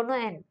 You don't know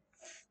n.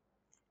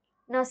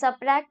 Now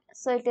subtract.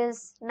 So it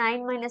is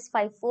 9 minus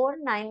 5, 4.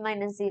 9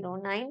 minus 0,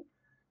 9.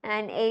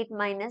 And 8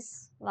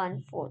 minus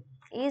 1, 4.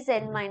 Is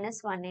n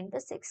minus 1 into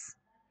 6.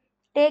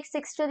 Take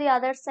 6 to the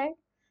other side.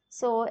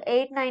 So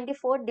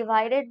 894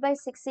 divided by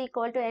 6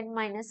 equal to n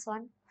minus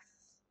 1.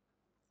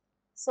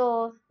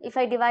 So if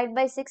I divide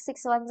by 6,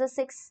 6 ones are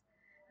 6.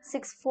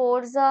 6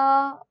 fours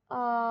are,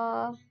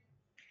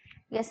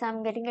 yes,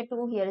 I'm getting a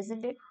 2 here,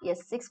 isn't it?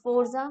 Yes, 6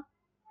 fours are.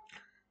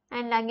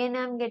 And again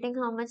I'm getting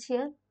how much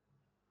here?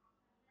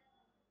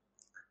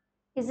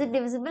 Is it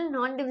divisible?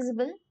 Not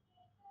divisible.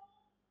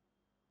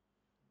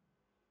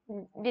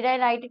 Did I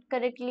write it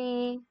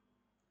correctly?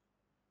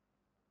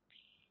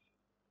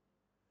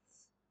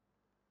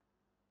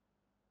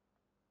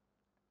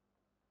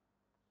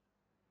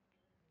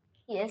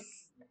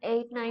 Yes,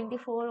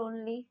 894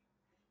 only.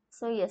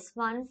 So yes,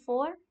 1,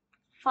 4,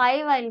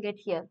 5 I'll get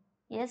here.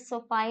 Yes,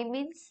 so 5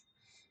 means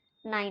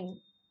 9.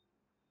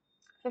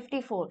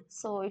 54.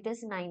 So it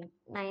is 9.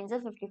 9s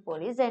are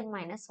 54 is n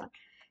minus 1.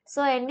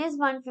 So n is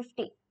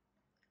 150.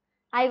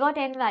 I got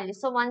n value.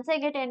 So once I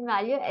get n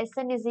value,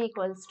 Sn is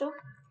equals to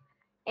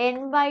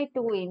n by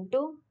 2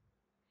 into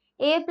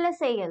A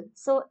plus AL.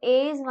 So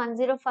A is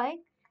 105,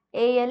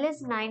 AL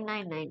is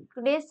 999.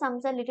 Today's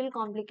sums are little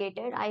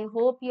complicated. I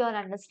hope you are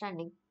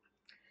understanding.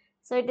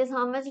 So it is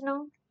how much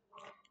now?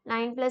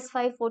 9 plus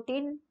 5,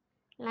 14.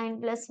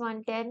 9 plus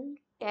 1, 10.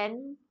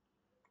 10,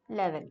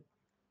 11.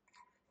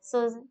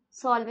 So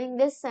solving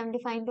this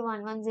 75 into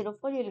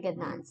 1104, you will get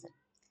the answer.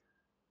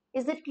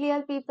 Is it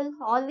clear, people?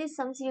 All these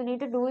sums you need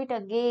to do it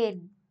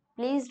again.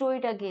 Please do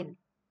it again.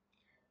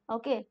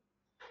 Okay.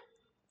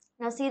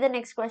 Now see the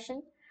next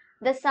question.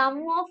 The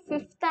sum of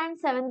 5th and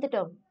 7th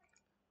term.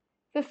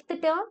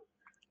 5th term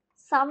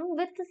sum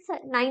with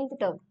 9th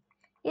term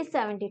is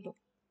 72.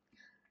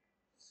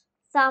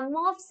 Sum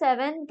of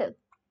 7th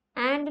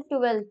and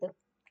 12th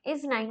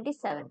is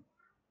 97.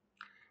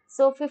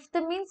 So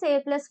 5th means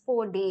A plus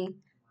 4D.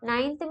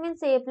 9th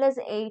means A plus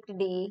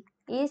 8D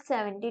is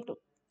 72.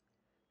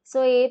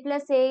 So A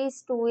plus A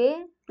is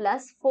 2A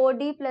plus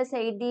 4D plus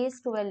 8D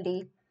is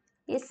 12D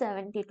is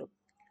 72.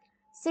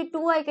 See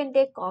 2 I can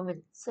take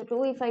common. So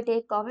 2 if I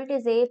take common it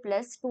is A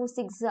plus 2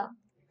 6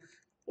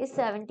 is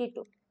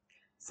 72.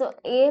 So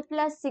A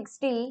plus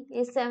 60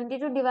 is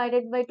 72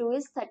 divided by 2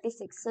 is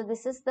 36. So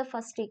this is the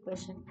first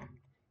equation.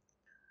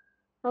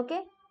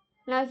 Okay.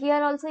 Now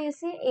here also you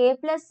see A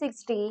plus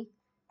 60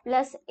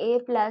 plus A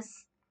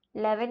plus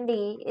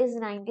 11D is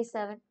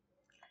 97.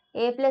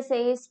 A plus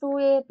A is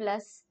 2A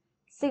plus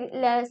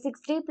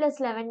 60 plus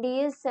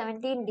 11D is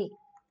 17D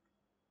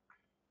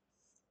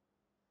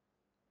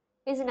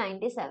is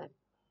 97.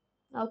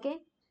 Okay.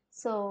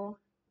 So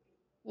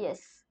yes.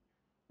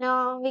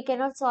 Now we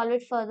cannot solve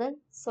it further.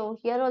 So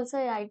here also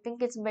I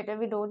think it's better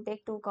we don't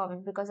take 2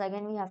 common because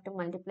again we have to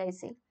multiply.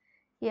 See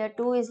here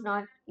 2 is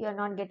not, you are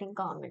not getting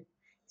common.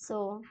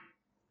 So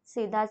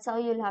see that's how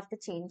you'll have to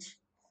change.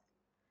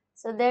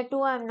 So there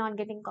 2 I am not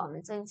getting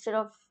common. So instead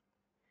of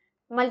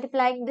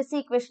multiplying this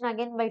equation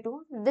again by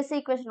 2, this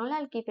equation only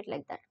I'll keep it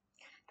like that.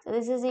 So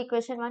this is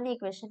equation 1,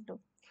 equation 2.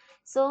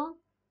 So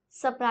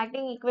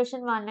subtracting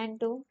equation 1 and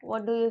 2,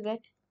 what do you get?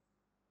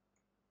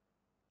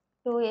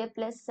 2a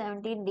plus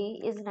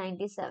 17d is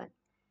 97.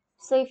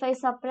 So if I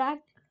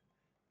subtract,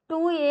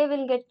 2a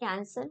will get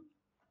cancelled.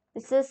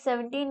 This is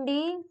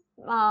 17d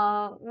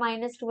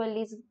minus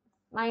 12d is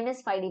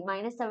minus 5d.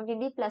 Minus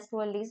 17d plus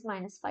 12d is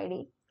minus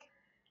 5d.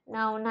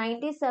 Now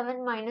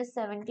 97 minus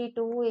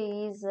 72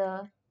 is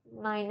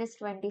minus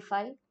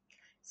 25.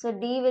 So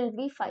d will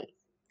be 5.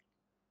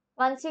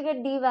 Once you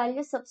get d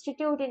value,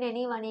 substitute in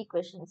any one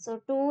equation.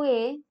 So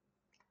 2a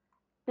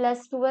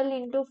plus 12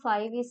 into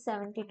 5 is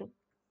 72.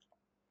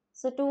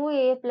 So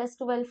 2a plus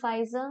 12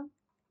 5 is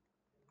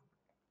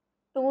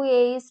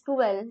 2a is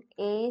 12,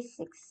 a is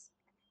 6.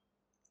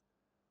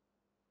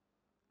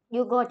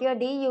 You got your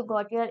D, you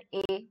got your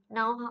A.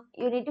 Now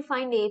you need to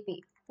find AP.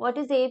 What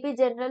is AP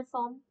general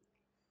form?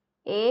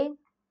 A,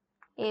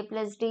 A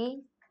plus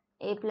D,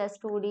 A plus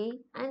 2D,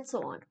 and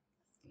so on.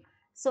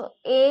 So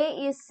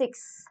A is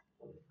 6.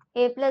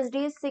 A plus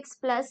D is 6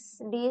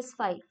 plus D is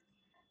 5.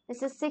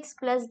 This is 6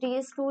 plus D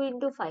is 2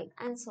 into 5,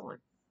 and so on.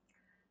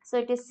 So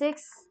it is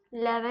 6,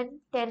 11,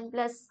 10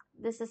 plus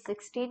this is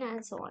 16,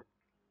 and so on.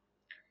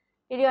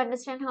 Did you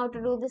understand how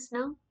to do this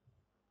now?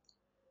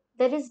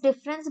 There is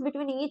difference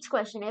between each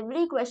question.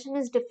 Every question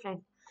is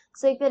different.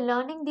 So if you're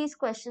learning these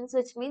questions,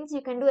 which means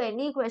you can do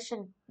any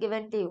question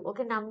given to you.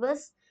 Okay,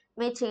 numbers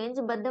may change,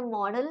 but the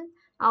model,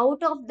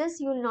 out of this,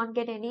 you will not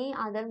get any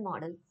other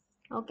model.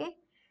 Okay.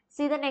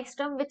 See the next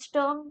term, which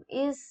term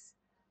is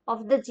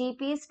of the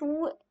GP is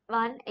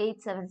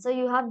 2187. So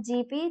you have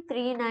GP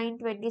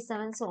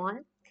 3927, so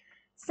on.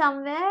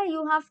 Somewhere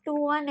you have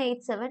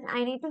 2187.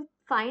 I need to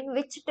find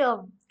which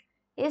term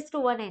is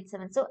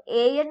 2187. So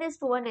an is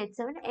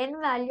 2187.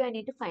 N value I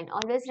need to find.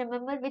 Always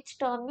remember which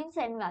term means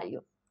n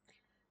value.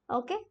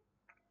 Okay.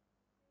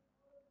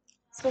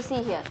 So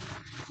see here.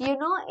 You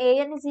know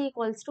an is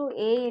equals to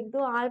a into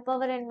r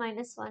power n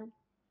minus 1.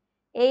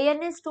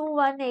 An is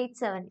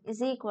 2187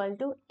 is equal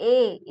to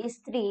a is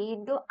 3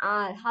 into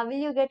r. How will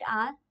you get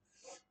r?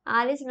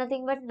 R is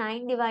nothing but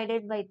 9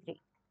 divided by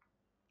 3.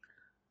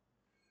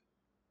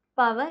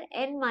 Power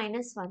n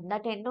minus 1.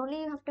 That n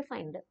only you have to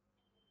find.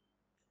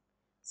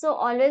 So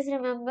always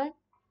remember,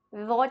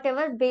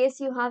 whatever base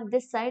you have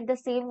this side, the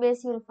same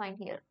base you will find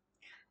here.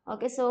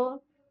 Okay,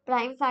 so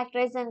prime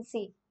factorize and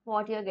see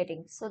what you are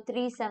getting. So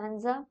 3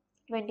 sevens are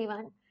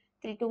 21,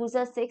 3 twos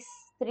are 6,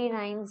 3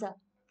 nines are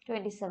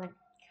 27.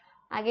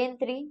 Again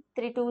 3,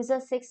 3 twos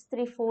are 6,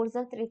 3 fours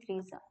are 3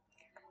 threes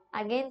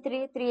are. Again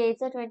 3, 3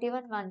 eights are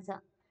 21, ones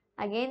are.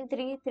 Again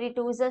 3, 3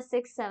 twos are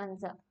 6,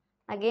 sevens are.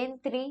 Again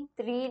 3,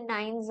 3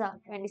 nines are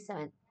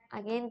 27.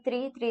 Again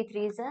 3, 3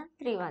 threes are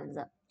 3 ones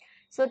are.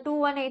 So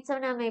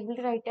 2187 I am able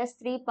to write as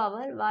 3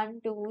 power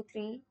 1, 2,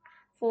 3,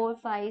 4,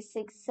 5,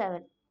 6,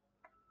 7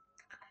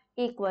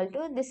 equal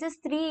to, this is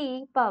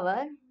 3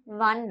 power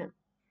 1.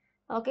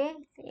 Okay,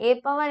 a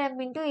power m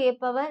into a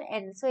power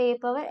n. So a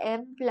power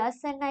m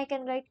plus n I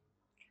can write.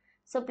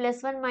 So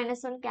plus 1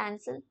 minus 1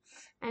 cancel.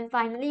 And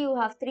finally you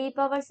have 3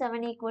 power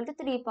 7 equal to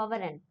 3 power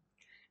n.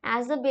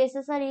 As the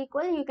bases are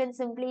equal, you can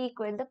simply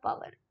equate the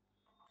power.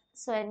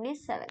 So n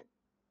is 7.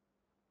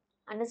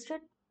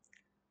 Understood?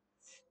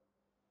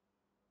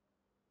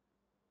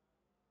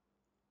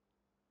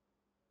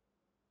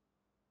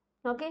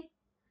 Okay.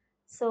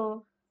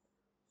 So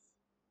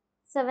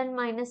 7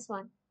 minus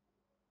 1.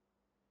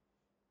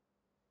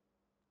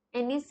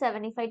 N is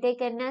 7. If I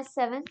take n as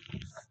 7,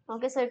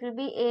 okay, so it will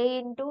be a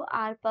into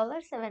r power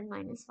 7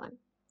 minus 1.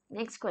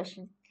 Next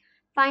question.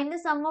 Find the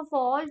sum of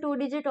all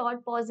two-digit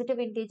odd positive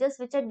integers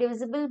which are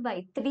divisible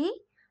by 3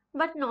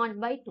 but not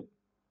by 2.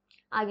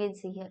 Again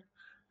see here.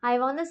 I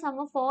want the sum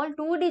of all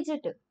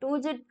two-digit.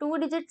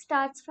 Two-digit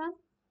starts from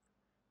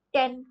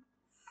 10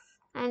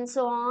 and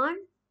so on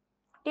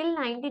till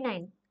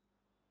 99.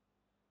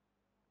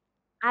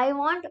 I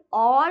want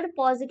odd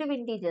positive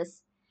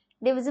integers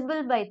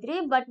divisible by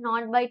 3 but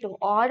not by 2.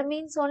 Odd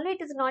means only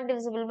it is not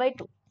divisible by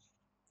 2.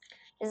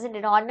 Isn't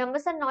it? Odd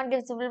numbers are not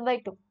divisible by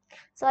 2.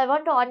 So I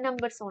want odd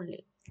numbers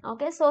only.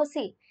 Okay, so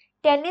see,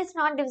 10 is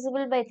not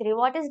divisible by 3.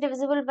 What is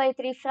divisible by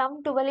 3?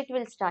 From 12 it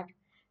will start.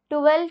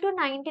 12 to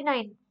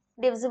 99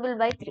 divisible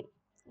by 3.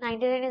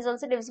 99 is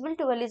also divisible,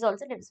 12 is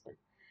also divisible.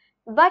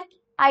 But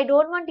I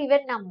don't want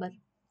even number.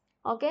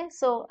 Okay,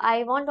 so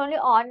I want only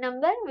odd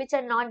number which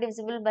are not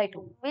divisible by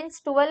 2. Means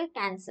 12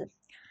 cancel.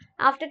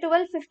 After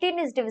 12, 15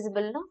 is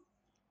divisible, no?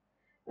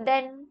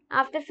 Then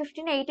after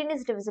 15, 18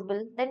 is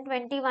divisible. Then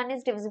 21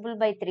 is divisible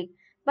by 3.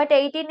 But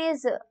 18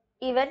 is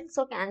even,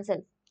 so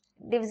cancel.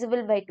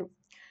 Divisible by 2.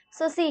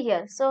 So see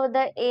here. So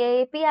the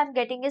AP I am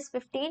getting is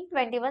 15,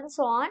 21,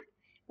 so on.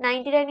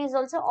 99 is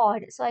also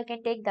odd. So I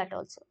can take that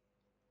also.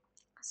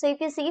 So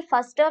if you see,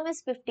 first term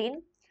is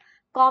 15.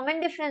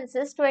 Common difference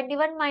is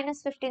 21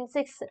 minus 15,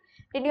 6.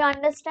 Did you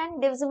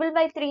understand? Divisible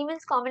by 3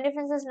 means common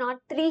difference is not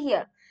 3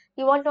 here.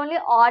 You want only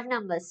odd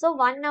numbers. So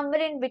one number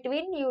in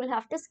between you will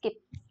have to skip.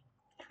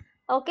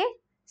 Okay,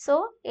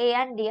 so A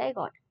and D I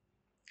got.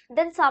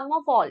 Then sum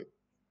of all.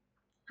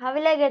 How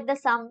will I get the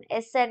sum?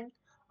 Sn.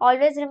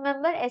 Always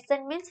remember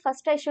Sn means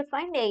first I should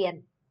find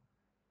An.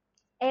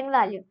 N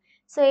value.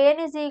 So An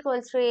is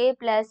equals to A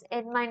plus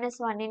N minus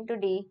 1 into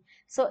D.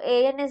 So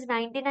An is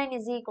 99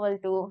 is equal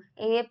to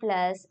A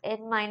plus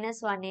N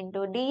minus 1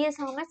 into D is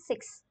how much?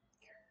 6.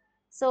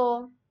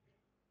 So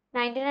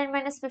 99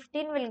 minus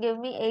 15 will give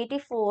me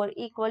 84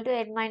 equal to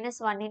N minus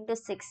 1 into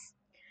 6.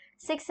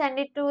 6 send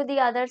it to the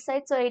other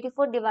side, so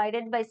 84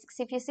 divided by 6.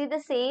 If you see the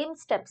same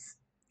steps,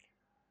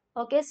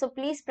 okay, so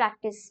please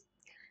practice.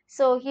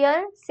 So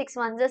here 6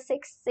 ones are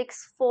 6,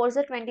 6 fours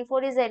are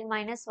 24 is n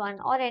minus 1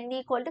 or n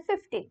equal to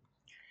 15.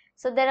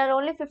 So there are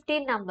only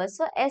 15 numbers,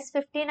 so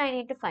S15 I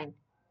need to find.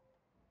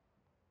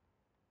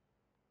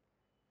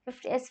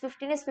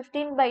 S15 is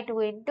 15 by 2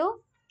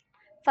 into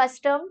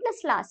first term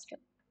plus last term.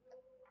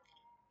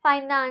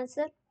 Find the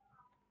answer.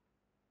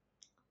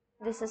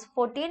 This is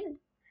 14,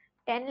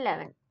 10,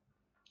 11.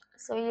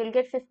 So you will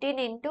get 15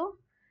 into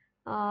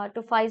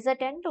 2 5s are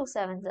 10, 2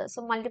 7s are.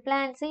 So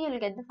multiply and see, you will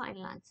get the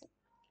final answer.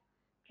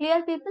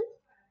 Clear, people?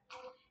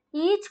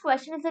 Each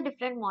question is a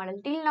different model.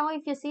 Till now,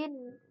 if you see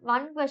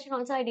one question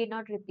also, I did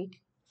not repeat.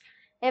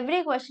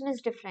 Every question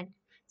is different.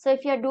 So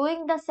if you are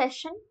doing the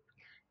session,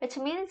 which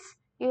means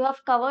you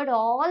have covered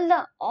all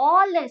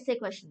the essay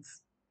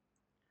questions.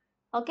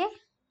 Okay?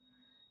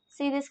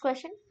 See this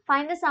question.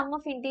 Find the sum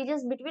of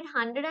integers between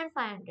 100 and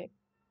 500,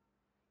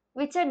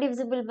 which are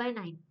divisible by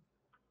 9.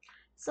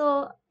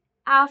 So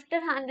after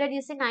 100,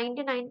 you see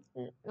 99,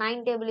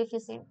 9 table, if you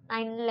see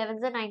 9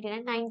 11s are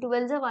 99, 9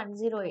 12s are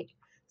 108.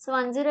 So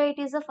 108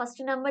 is the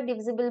first number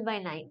divisible by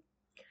 9.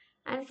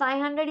 And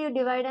 500 you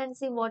divide and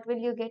see what will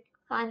you get.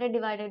 500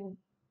 divided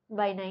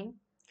by 9.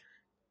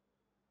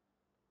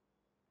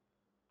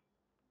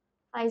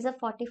 5 is a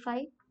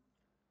 45.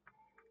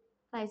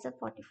 5 is a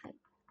 45.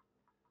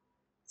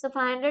 So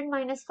 500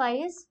 minus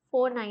 5 is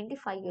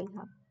 495 you'll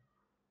have.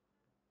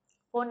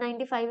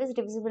 495 is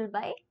divisible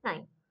by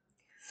 9.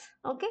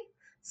 Okay.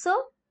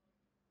 So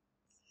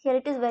here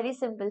it is very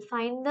simple.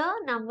 Find the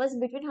numbers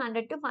between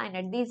 100 to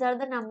 500. These are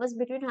the numbers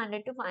between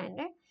 100 to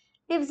 500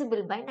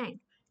 divisible by 9.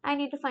 I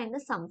need to find the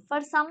sum.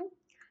 For sum,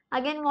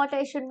 again what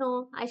I should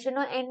know? I should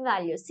know n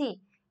value. See,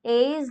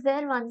 A is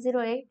there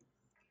 108.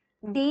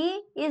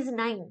 D is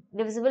 9,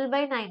 divisible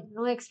by 9.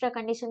 No extra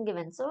condition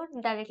given. So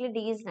directly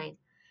D is 9.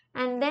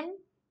 And then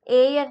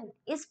AN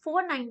is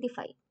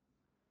 495.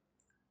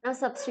 Now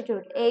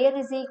substitute. AN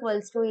is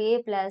equals to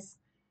A plus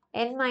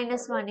n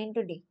minus 1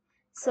 into D.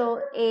 So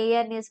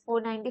AN is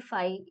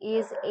 495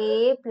 is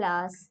A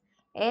plus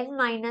n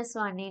minus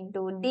 1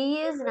 into D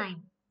is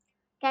 9.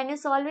 Can you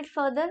solve it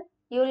further?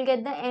 You will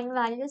get the n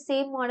value,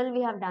 same model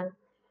we have done.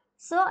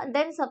 So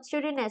then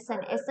substitute in Sn.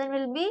 Sn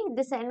will be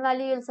this n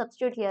value you will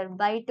substitute here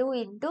by 2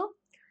 into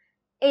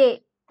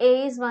A.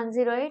 A is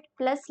 108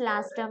 plus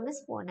last term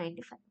is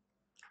 495.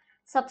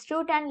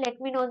 Substitute and let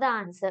me know the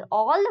answer.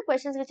 All the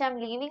questions which I am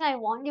leaving, I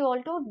want you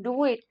all to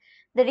do it.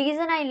 The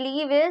reason I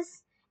leave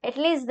is, at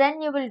least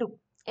then you will do.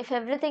 If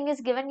everything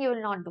is given, you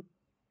will not do.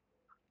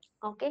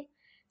 Okay.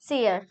 See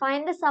here,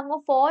 find the sum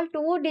of all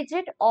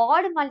 2-digit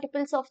odd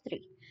multiples of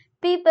 3.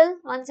 People,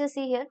 once you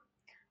see here,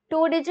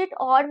 2-digit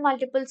odd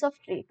multiples of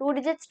 3. 2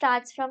 digit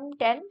starts from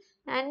 10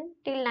 and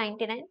till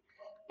 99.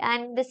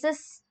 And this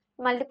is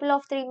multiple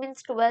of 3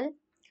 means 12.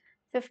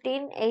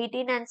 15,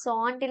 18 and so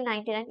on till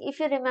 99. If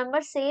you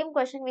remember, same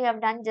question we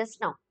have done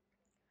just now.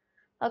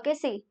 Okay,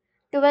 see,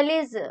 12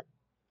 is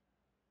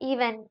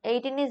even,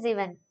 18 is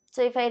even.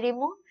 So if I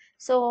remove,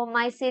 so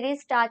my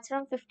series starts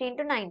from 15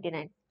 to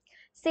 99.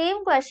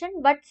 Same question,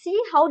 but see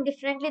how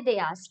differently they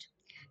asked.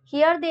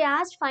 Here they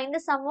asked find the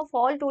sum of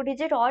all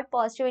 2-digit odd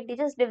positive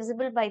integers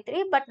divisible by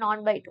 3 but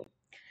not by 2.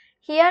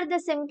 Here they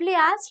simply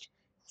asked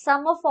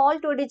sum of all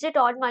 2-digit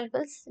odd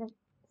multiples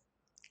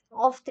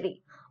of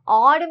 3.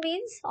 Odd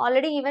means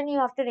already even you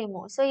have to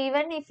remove. So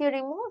even if you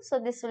remove, so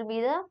this will be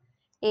the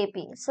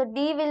AP. So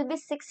D will be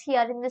 6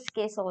 here in this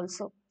case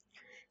also.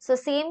 So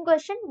same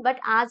question but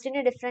asked in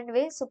a different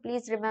way. So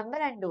please remember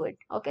and do it.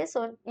 Okay,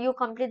 so you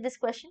complete this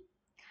question.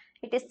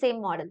 It is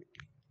same model.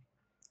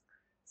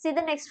 See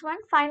the next one.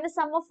 Find the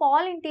sum of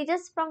all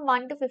integers from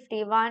 1 to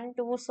 50. 1,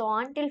 2, so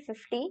on till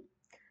 50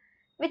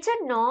 which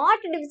are not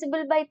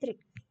divisible by 3.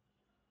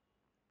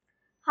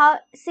 How?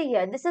 See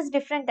here, this is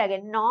different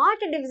again. Not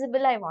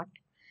divisible I want.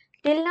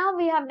 Till now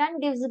we have done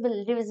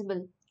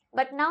divisible,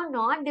 but now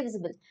not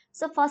divisible.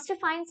 So first to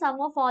find sum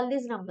of all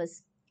these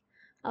numbers.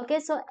 Okay,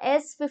 so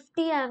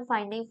S50 I am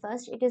finding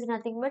first. It is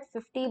nothing but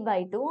 50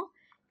 by 2,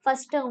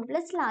 first term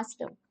plus last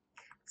term.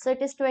 So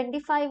it is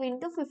 25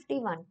 into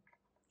 51.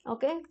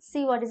 Okay,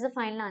 see what is the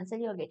final answer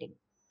you are getting.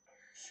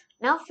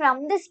 Now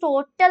from this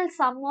total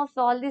sum of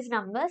all these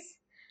numbers,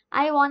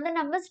 I want the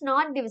numbers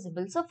not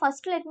divisible. So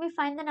first let me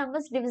find the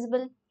numbers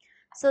divisible.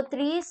 So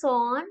 3 so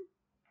on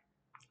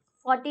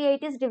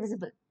 48 is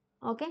divisible.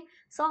 Okay,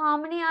 so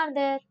how many are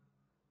there?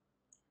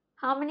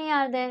 How many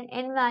are there?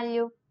 N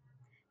value.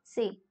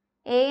 See,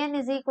 AN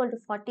is equal to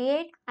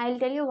 48. I'll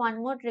tell you one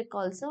more trick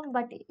also,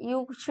 but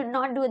you should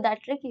not do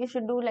that trick. You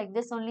should do like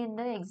this only in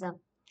the exam.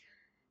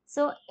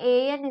 So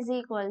AN is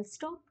equals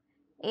to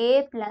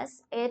A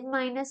plus N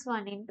minus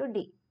 1 into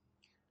D.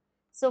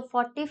 So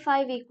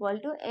 45 equal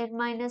to N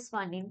minus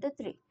 1 into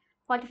 3.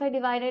 45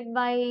 divided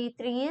by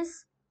 3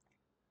 is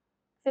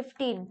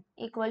 15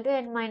 equal to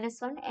N minus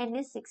 1. N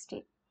is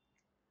 16.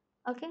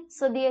 Okay,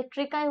 so the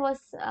trick I was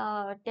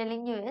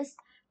telling you is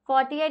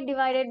 48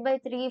 divided by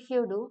 3 if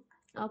you do.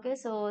 Okay,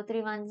 so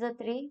 3 ones are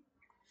 3,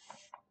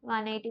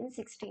 118,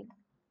 16.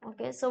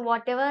 Okay, so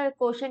whatever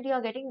quotient you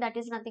are getting, that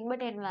is nothing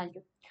but n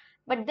value.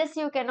 But this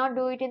you cannot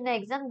do it in the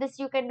exam. This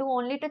you can do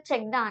only to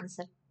check the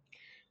answer.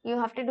 You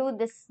have to do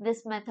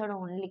this method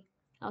only.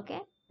 Okay,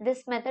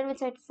 this method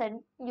which I said,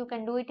 you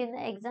can do it in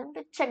the exam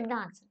to check the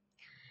answer.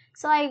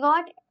 So I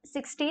got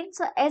 16.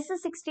 So S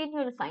is 16 you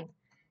will find.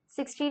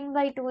 16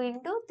 by 2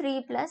 into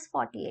 3 plus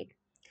 48.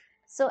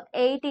 So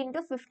 8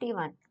 into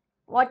 51.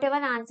 Whatever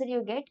answer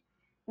you get,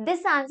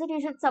 this answer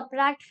you should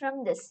subtract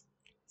from this.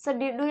 So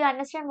do you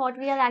understand what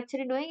we are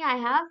actually doing? I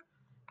have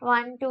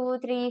 1, 2,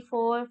 3,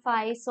 4,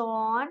 5, so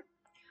on,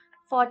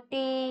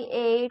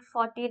 48,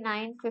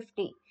 49,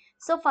 50.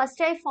 So first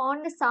I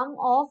found the sum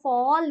of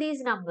all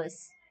these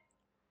numbers.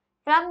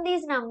 From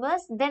these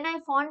numbers, then I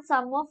found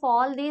sum of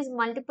all these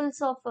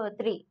multiples of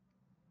 3.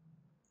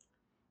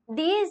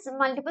 These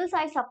multiples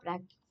I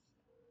subtract.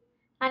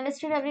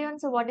 Understood everyone?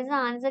 So what is the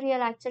answer here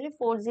actually?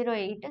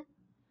 408.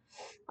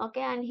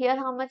 Okay, and here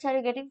how much are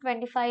you getting?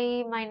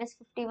 25 minus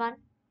 51.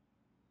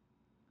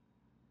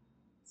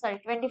 Sorry,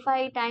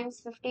 25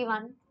 times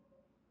 51.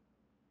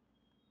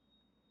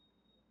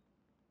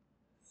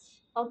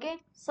 Okay,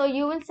 so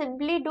you will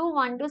simply do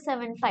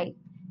 1275.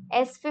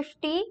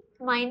 S50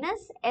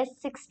 minus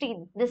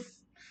S16.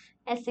 This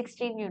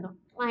S16 you know,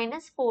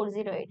 minus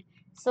 408.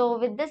 So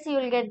with this you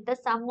will get the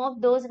sum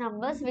of those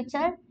numbers which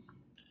are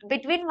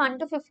between 1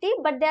 to 50,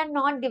 but they are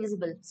not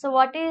divisible. So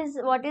what is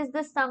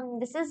the sum?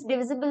 This is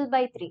divisible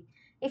by 3.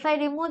 If I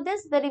remove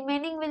this, the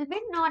remaining will be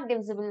not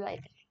divisible by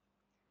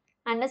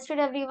 3. Understood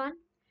everyone?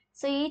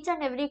 So each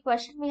and every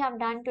question we have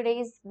done today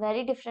is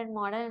very different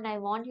model, and I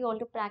want you all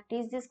to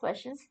practice these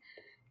questions.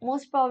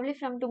 Most probably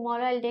from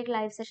tomorrow I'll take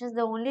live sessions.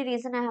 The only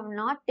reason I have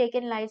not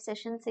taken live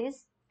sessions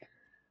is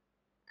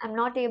I'm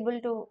not able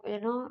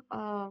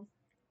to,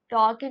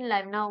 talk in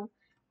live now.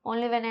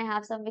 Only when I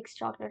have some mixed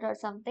chocolate or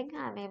something,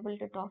 I'm able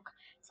to talk.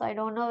 So I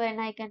don't know when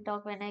I can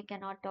talk, when I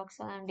cannot talk.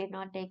 So I did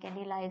not take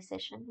any live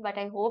session. But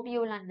I hope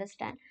you will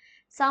understand.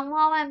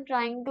 Somehow I'm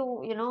trying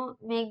to,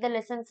 make the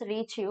lessons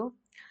reach you.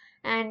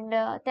 And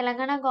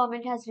Telangana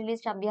government has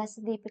released Abhyasa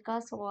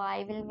Deepika, so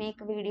I will make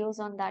videos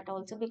on that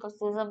also because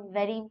those are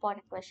very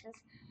important questions.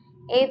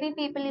 AP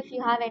people, if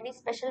you have any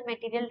special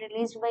material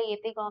released by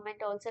AP government,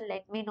 also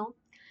let me know.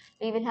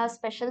 We will have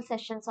special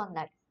sessions on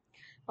that.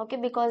 Okay,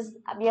 because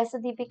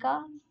Abhyasa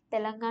Deepika,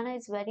 Telangana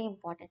is very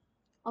important.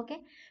 Okay,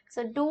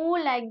 so do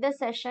like the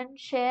session,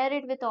 share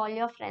it with all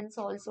your friends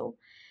also.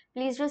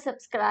 Please do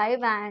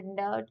subscribe and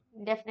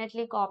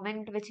definitely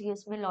comment, which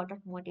gives me a lot of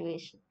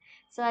motivation.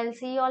 So I'll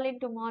see you all in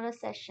tomorrow's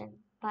session.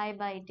 Bye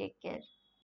bye, take care.